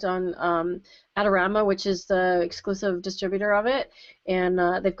product on Adorama, which is the exclusive distributor of it, and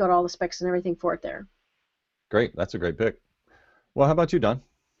they've got all the specs and everything for it there. Great, that's a great pick. Well, how about you, Don?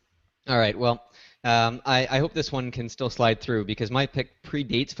 All right, well, I hope this one can still slide through because my pick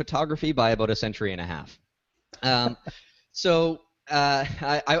predates photography by about a century and a half. So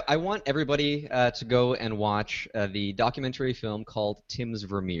I want everybody to go and watch the documentary film called Tim's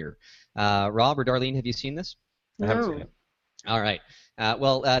Vermeer. Rob or Darlene, have you seen this? I haven't seen it. All right.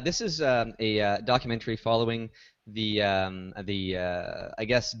 This is a documentary following the I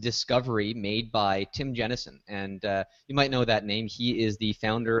guess discovery made by Tim Jennison, and you might know that name. He is the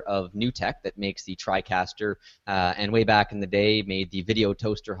founder of NewTek that makes the TriCaster, and way back in the day made the video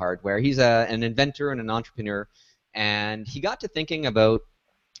toaster hardware. He's an inventor and an entrepreneur. And he got to thinking about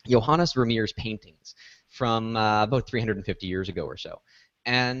Johannes Vermeer's paintings from about 350 years ago or so.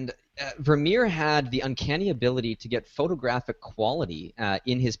 And Vermeer had the uncanny ability to get photographic quality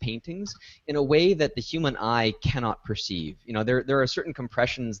in his paintings in a way that the human eye cannot perceive. There are certain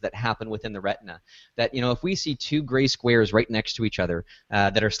compressions that happen within the retina that, if we see two gray squares right next to each other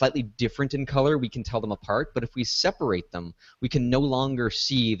that are slightly different in color, we can tell them apart. But if we separate them, we can no longer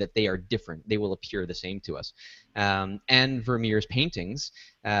see that they are different. They will appear the same to us. And Vermeer's paintings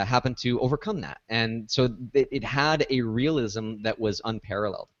happened to overcome that. And so it had a realism that was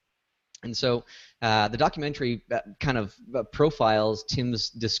unparalleled. And so the documentary kind of profiles Tim's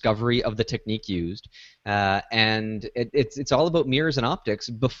discovery of the technique used, and it's all about mirrors and optics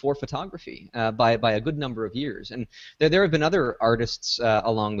before photography by a good number of years. And there have been other artists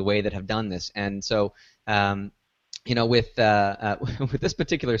along the way that have done this. And so with this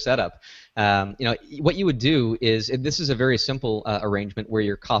particular setup, what you would do is, this is a very simple arrangement where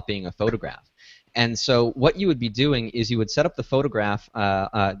you're copying a photograph. And so what you would be doing is you would set up the photograph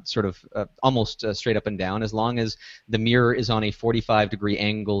almost straight up and down, as long as the mirror is on a 45-degree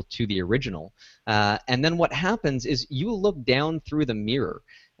angle to the original. And then what happens is you look down through the mirror,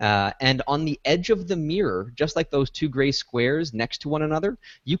 and on the edge of the mirror, just like those two gray squares next to one another,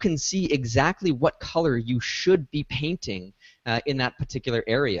 you can see exactly what color you should be painting in that particular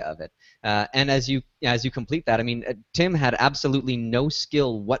area of it. And as you complete that, I mean, Tim had absolutely no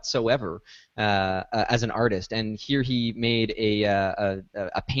skill whatsoever as an artist, and here he made a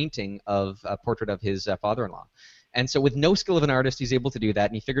painting of a portrait of his father-in-law. And so with no skill of an artist, he's able to do that,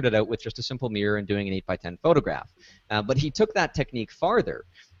 and he figured it out with just a simple mirror and doing an 8x10 photograph. But he took that technique farther,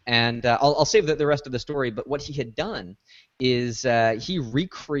 and I'll save the rest of the story, but what he had done is he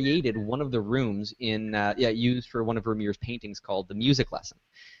recreated one of the rooms used for one of Vermeer's paintings called The Music Lesson.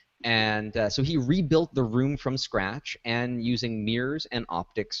 And so he rebuilt the room from scratch, and using mirrors and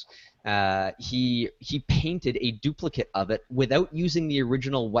optics, he painted a duplicate of it without using the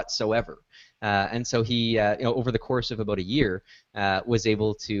original whatsoever. And so he, over the course of about a year, was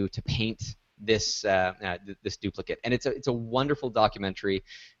able to paint this duplicate. And it's a wonderful documentary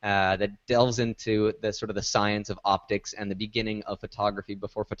that delves into the sort of the science of optics and the beginning of photography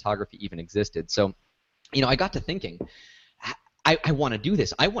before photography even existed. So, I got to thinking, I want to do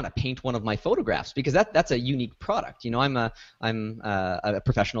this. I want to paint one of my photographs, because that's a unique product. I'm a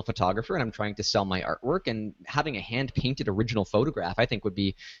professional photographer, and I'm trying to sell my artwork, and having a hand-painted original photograph I think would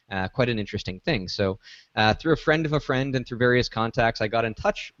be quite an interesting thing. So through a friend of a friend and through various contacts, I got in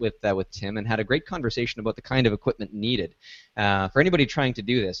touch with Tim and had a great conversation about the kind of equipment needed. For anybody trying to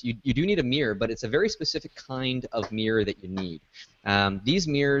do this, you do need a mirror, but it's a very specific kind of mirror that you need. These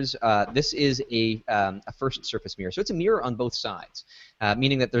mirrors, this is a first surface mirror. So it's a mirror on both sides,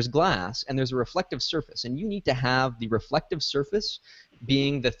 meaning that there's glass and there's a reflective surface. And you need to have the reflective surface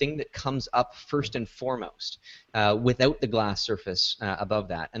being the thing that comes up first and foremost, without the glass surface above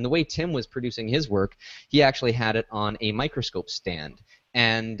that. And the way Tim was producing his work, he actually had it on a microscope stand.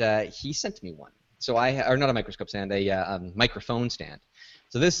 And he sent me one. So or not a microscope stand, a microphone stand.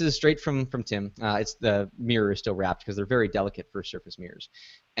 So this is straight from Tim. The mirror is still wrapped because they're very delicate first surface mirrors.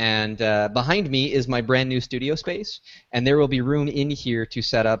 And behind me is my brand new studio space, and there will be room in here to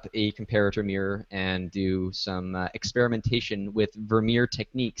set up a comparator mirror and do some experimentation with Vermeer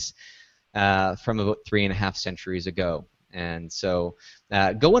techniques from about 3.5 centuries ago. And so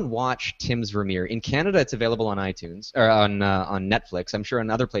go and watch Tim's Vermeer. In Canada, it's available on iTunes, or on Netflix. I'm sure in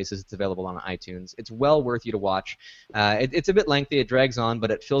other places it's available on iTunes. It's well worth you to watch. It's a bit lengthy, it drags on, but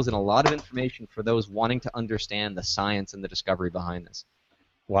it fills in a lot of information for those wanting to understand the science and the discovery behind this.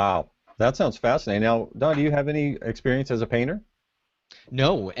 Wow, that sounds fascinating. Now, Don, do you have any experience as a painter?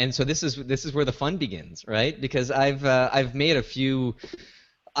 No, and so this is where the fun begins, right? Because I've made a few.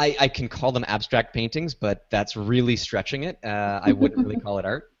 I can call them abstract paintings, but that's really stretching it. I wouldn't really call it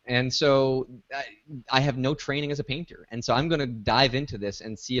art. And so I have no training as a painter. And so I'm going to dive into this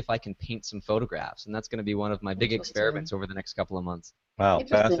and see if I can paint some photographs. And that's going to be one of my big experiments over the next couple of months. Wow,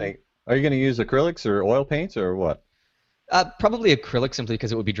 fascinating. Are you going to use acrylics or oil paints or what? Probably acrylic, simply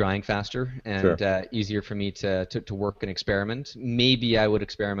because it would be drying faster and Sure. Easier for me to work and experiment. Maybe I would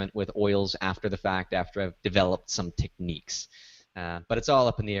experiment with oils after the fact, after I've developed some techniques. But it's all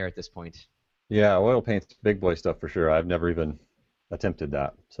up in the air at this point. Yeah, oil paint's big boy stuff for sure. I've never even attempted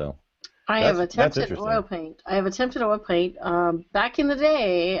that. So I have attempted oil paint. Back in the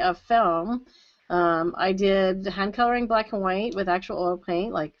day of film. I did hand coloring black and white with actual oil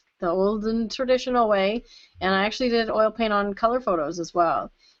paint, like the old and traditional way, and I actually did oil paint on color photos as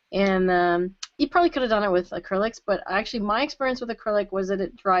well. And you probably could have done it with acrylics, but actually my experience with acrylic was that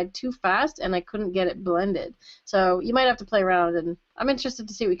it dried too fast and I couldn't get it blended. So you might have to play around, and I'm interested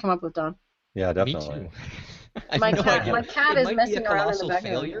to see what you come up with, Don. Yeah, definitely. Me too. My cat is messing around in the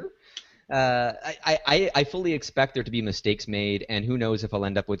background. I fully expect there to be mistakes made, and who knows if I'll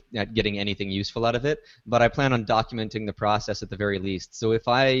end up with getting anything useful out of it. But I plan on documenting the process at the very least. So if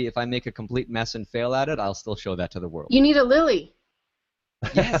I make a complete mess and fail at it, I'll still show that to the world. You need a lily.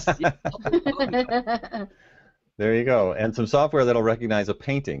 Yes. There you go. And some software that'll recognize a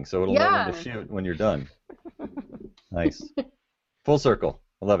painting, so it'll know when to shoot when you're done. Nice. Full circle.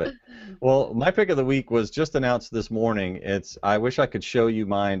 I love it. Well, my pick of the week was just announced this morning. I wish I could show you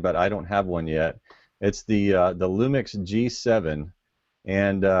mine, but I don't have one yet. It's the Lumix G7,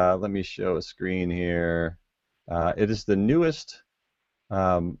 and let me show a screen here. It is the newest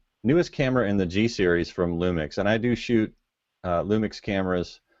camera in the G series from Lumix, and I do shoot Lumix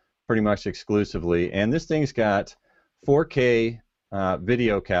cameras pretty much exclusively. And this thing's got 4K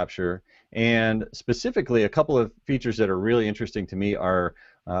video capture, and specifically a couple of features that are really interesting to me are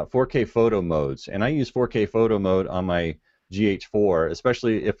 4K photo modes. And I use 4K photo mode on my GH4,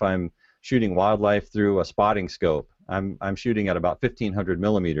 especially if I'm shooting wildlife through a spotting scope. I'm shooting at about 1500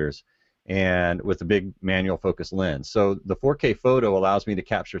 millimeters and with a big manual focus lens. So the 4K photo allows me to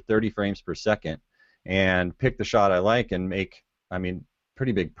capture 30 frames per second and pick the shot I like and make,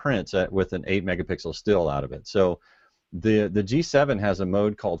 pretty big prints with an 8 megapixel still out of it. So the G7 has a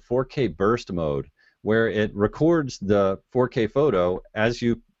mode called 4K burst mode, where it records the 4K photo as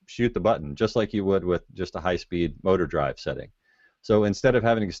you shoot the button, just like you would with just a high-speed motor drive setting. So instead of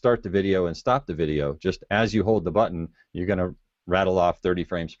having to start the video and stop the video, just as you hold the button, you're going to rattle off 30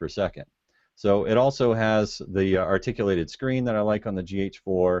 frames per second. So it also has the articulated screen that I like on the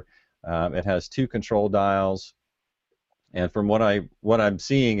GH4. It has 2 control dials, and from what I'm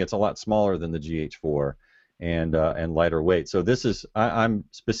seeing, it's a lot smaller than the GH4 and lighter weight. So I'm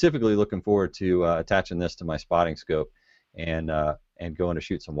specifically looking forward to attaching this to my spotting scope and going to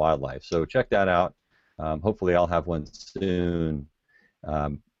shoot some wildlife. So check that out. Hopefully I'll have one soon.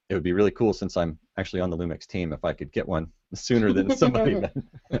 It would be really cool, since I'm actually on the Lumix team, if I could get one sooner than somebody.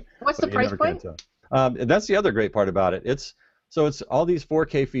 What's the price point? That's the other great part about it. It's all these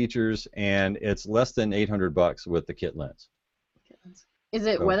 4K features, and it's less than $800 with the kit lens. Is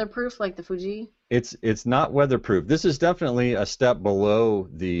it weatherproof like the Fuji? It's not weatherproof. This is definitely a step below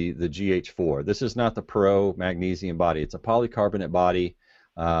the GH4. This is not the Pro magnesium body. It's a polycarbonate body.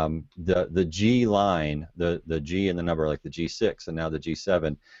 The G line, the G and the number, like the G6 and now the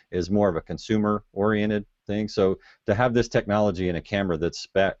G7, is more of a consumer-oriented thing. So to have this technology in a camera that's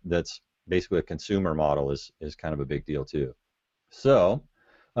basically a consumer model is kind of a big deal too. So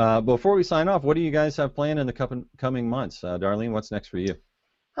before we sign off, what do you guys have planned in the coming months? Darlene, what's next for you?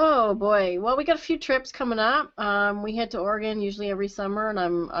 Oh boy, well, we got a few trips coming up. We head to Oregon usually every summer, and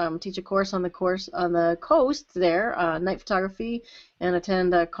I'm teach a course on the coast there, night photography, and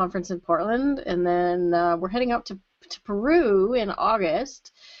attend a conference in Portland. And then we're heading out to Peru in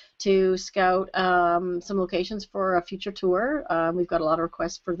August to scout some locations for a future tour. We've got a lot of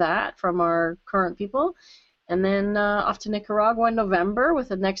requests for that from our current people. And then off to Nicaragua in November with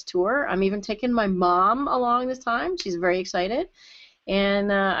the next tour. I'm even taking my mom along this time. She's very excited.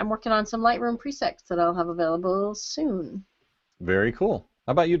 And I'm working on some Lightroom presets that I'll have available soon. Very cool.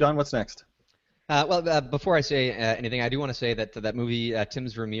 How about you, Don? What's next? Before I say anything, I do want to say that that movie,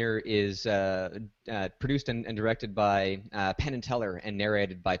 Tim's Vermeer, is produced and directed by Penn and Teller and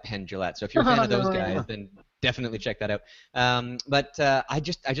narrated by Penn Jillette. So if you're a fan of those guys, then definitely check that out. I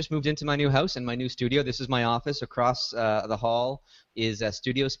just moved into my new house and my new studio. This is my office. Across the hall is a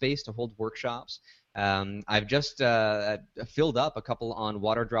studio space to hold workshops. I've just filled up a couple on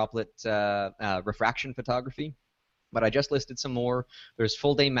water droplet refraction photography, but I just listed some more. There's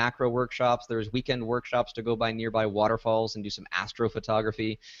full-day macro workshops. There's weekend workshops to go by nearby waterfalls and do some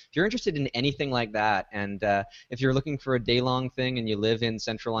astrophotography. If you're interested in anything like that, and if you're looking for a day-long thing and you live in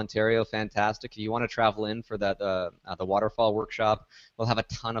Central Ontario, fantastic. If you want to travel in for the waterfall workshop, we'll have a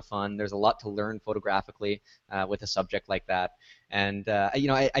ton of fun. There's a lot to learn photographically with a subject like that. And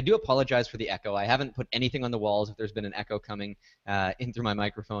I do apologize for the echo. I haven't put anything on the walls if there's been an echo coming in through my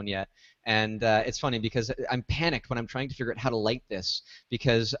microphone yet. And it's funny because I'm panicked when I'm trying to figure out how to light this,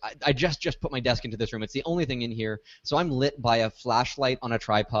 because I just put my desk into this room. It's the only thing in here. So I'm lit by a flashlight on a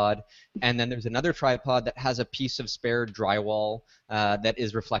tripod, and then there's another tripod that has a piece of spare drywall that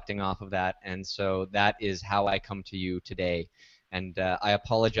is reflecting off of that. And so that is how I come to you today. And I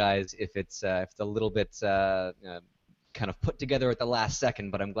apologize if it's a little bit kind of put together at the last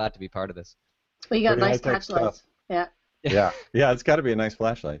second, but I'm glad to be part of this. Well, you got nice flashlights. Yeah. Yeah, it's got to be a nice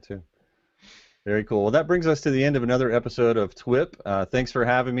flashlight too. Very cool. Well, that brings us to the end of another episode of TWIP. Thanks for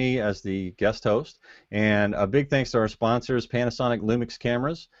having me as the guest host, and a big thanks to our sponsors, Panasonic Lumix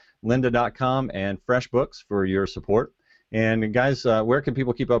Cameras, Lynda.com, and FreshBooks for your support. And guys, where can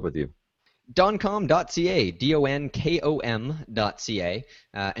people keep up with you? Doncom.ca, DONKOM.ca,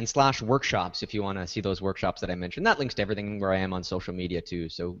 and /workshops if you want to see those workshops that I mentioned. That links to everything where I am on social media too,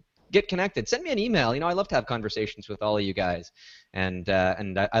 so get connected. Send me an email. I love to have conversations with all of you guys. And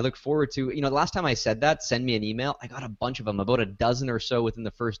I look forward to, the last time I said that, send me an email, I got a bunch of them, about a dozen or so within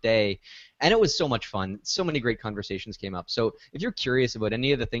the first day. And it was so much fun. So many great conversations came up. So if you're curious about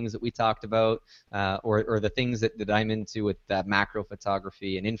any of the things that we talked about, or the things that I'm into with macro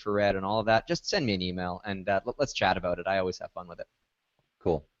photography and infrared and all of that, just send me an email and let's chat about it. I always have fun with it.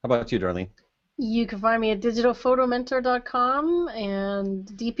 Cool. How about you, Darlene? You can find me at digitalphotomentor.com and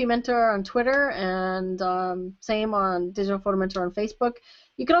DPMentor on Twitter, and same on Digital Photo Mentor on Facebook.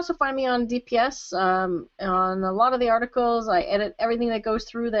 You can also find me on DPS. On a lot of the articles, I edit everything that goes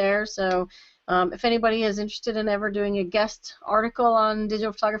through there. So if anybody is interested in ever doing a guest article on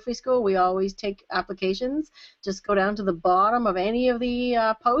Digital Photography School, we always take applications. Just go down to the bottom of any of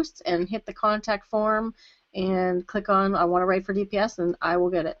the posts and hit the contact form and click on I want to write for DPS, and I will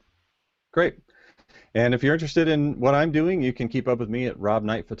get it. Great. And if you're interested in what I'm doing, you can keep up with me at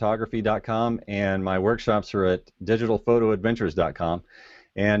robknightphotography.com, and my workshops are at digitalphotoadventures.com.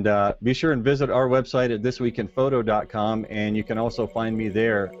 And be sure and visit our website at thisweekinphoto.com, and you can also find me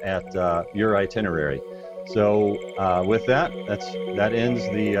there at Your Itinerary. So with that, that ends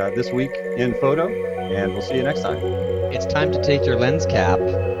the This Week in Photo, and we'll see you next time. It's time to take your lens cap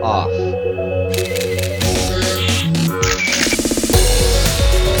off.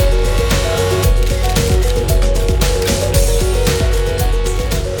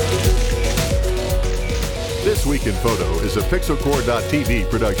 This Week in Photo is a Pixelcore.tv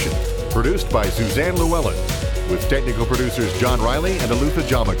production, produced by Suzanne Llewellyn, with technical producers John Riley and Alutha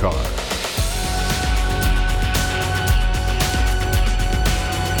Jamakar.